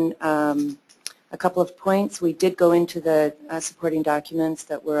on a couple of points. We did go into the supporting documents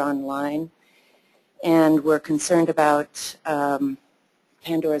that were online, and we're concerned about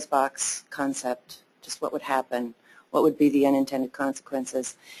Pandora's box concept, just what would happen, what would be the unintended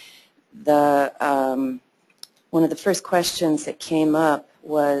consequences. One of the first questions that came up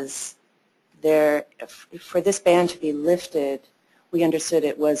was for this ban to be lifted, we understood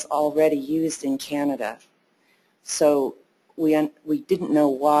it was already used in Canada. So we didn't know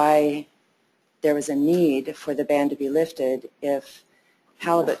why there was a need for the ban to be lifted if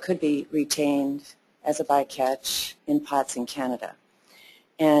halibut could be retained as a bycatch in pots in Canada.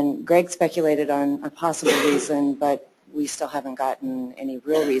 And Greg speculated on a possible reason, but we still haven't gotten any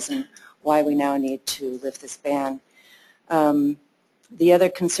real reason why we now need to lift this ban. The other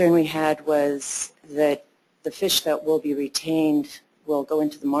concern we had was that the fish that will be retained will go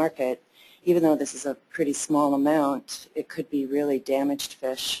into the market. Even though this is a pretty small amount, it could be really damaged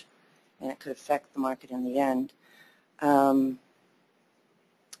fish, and it could affect the market in the end. And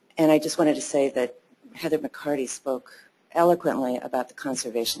I just wanted to say that Heather McCarty spoke eloquently about the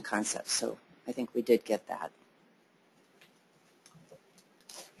conservation concept, so I think we did get that.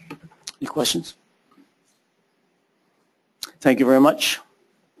 Any questions? Thank you very much.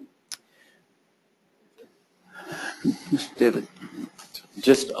 Mr. David.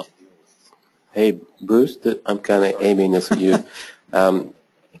 Just, hey, Bruce, I'm kind of aiming this at you. Do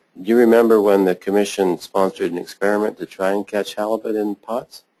you remember when the Commission sponsored an experiment to try and catch halibut in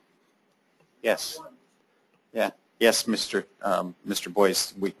pots? Yes. Yeah. Yes, Mr.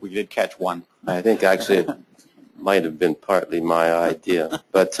 Boyce, we did catch one. I think actually it might have been partly my idea.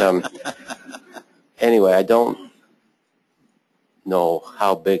 But anyway, I don't know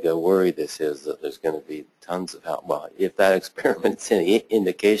how big a worry this is that there's going to be tons of halibut. Well, if that experiment's any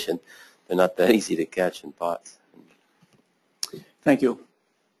indication, they're not that easy to catch in pots. Thank you.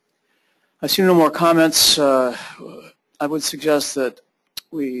 I see no more comments. I would suggest that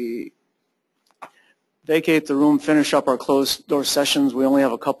we vacate the room, finish up our closed-door sessions. We only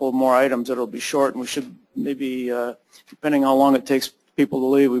have a couple more items that will be short, and we should maybe, depending on how long it takes people to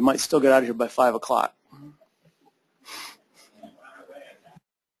leave, we might still get out of here by 5 o'clock.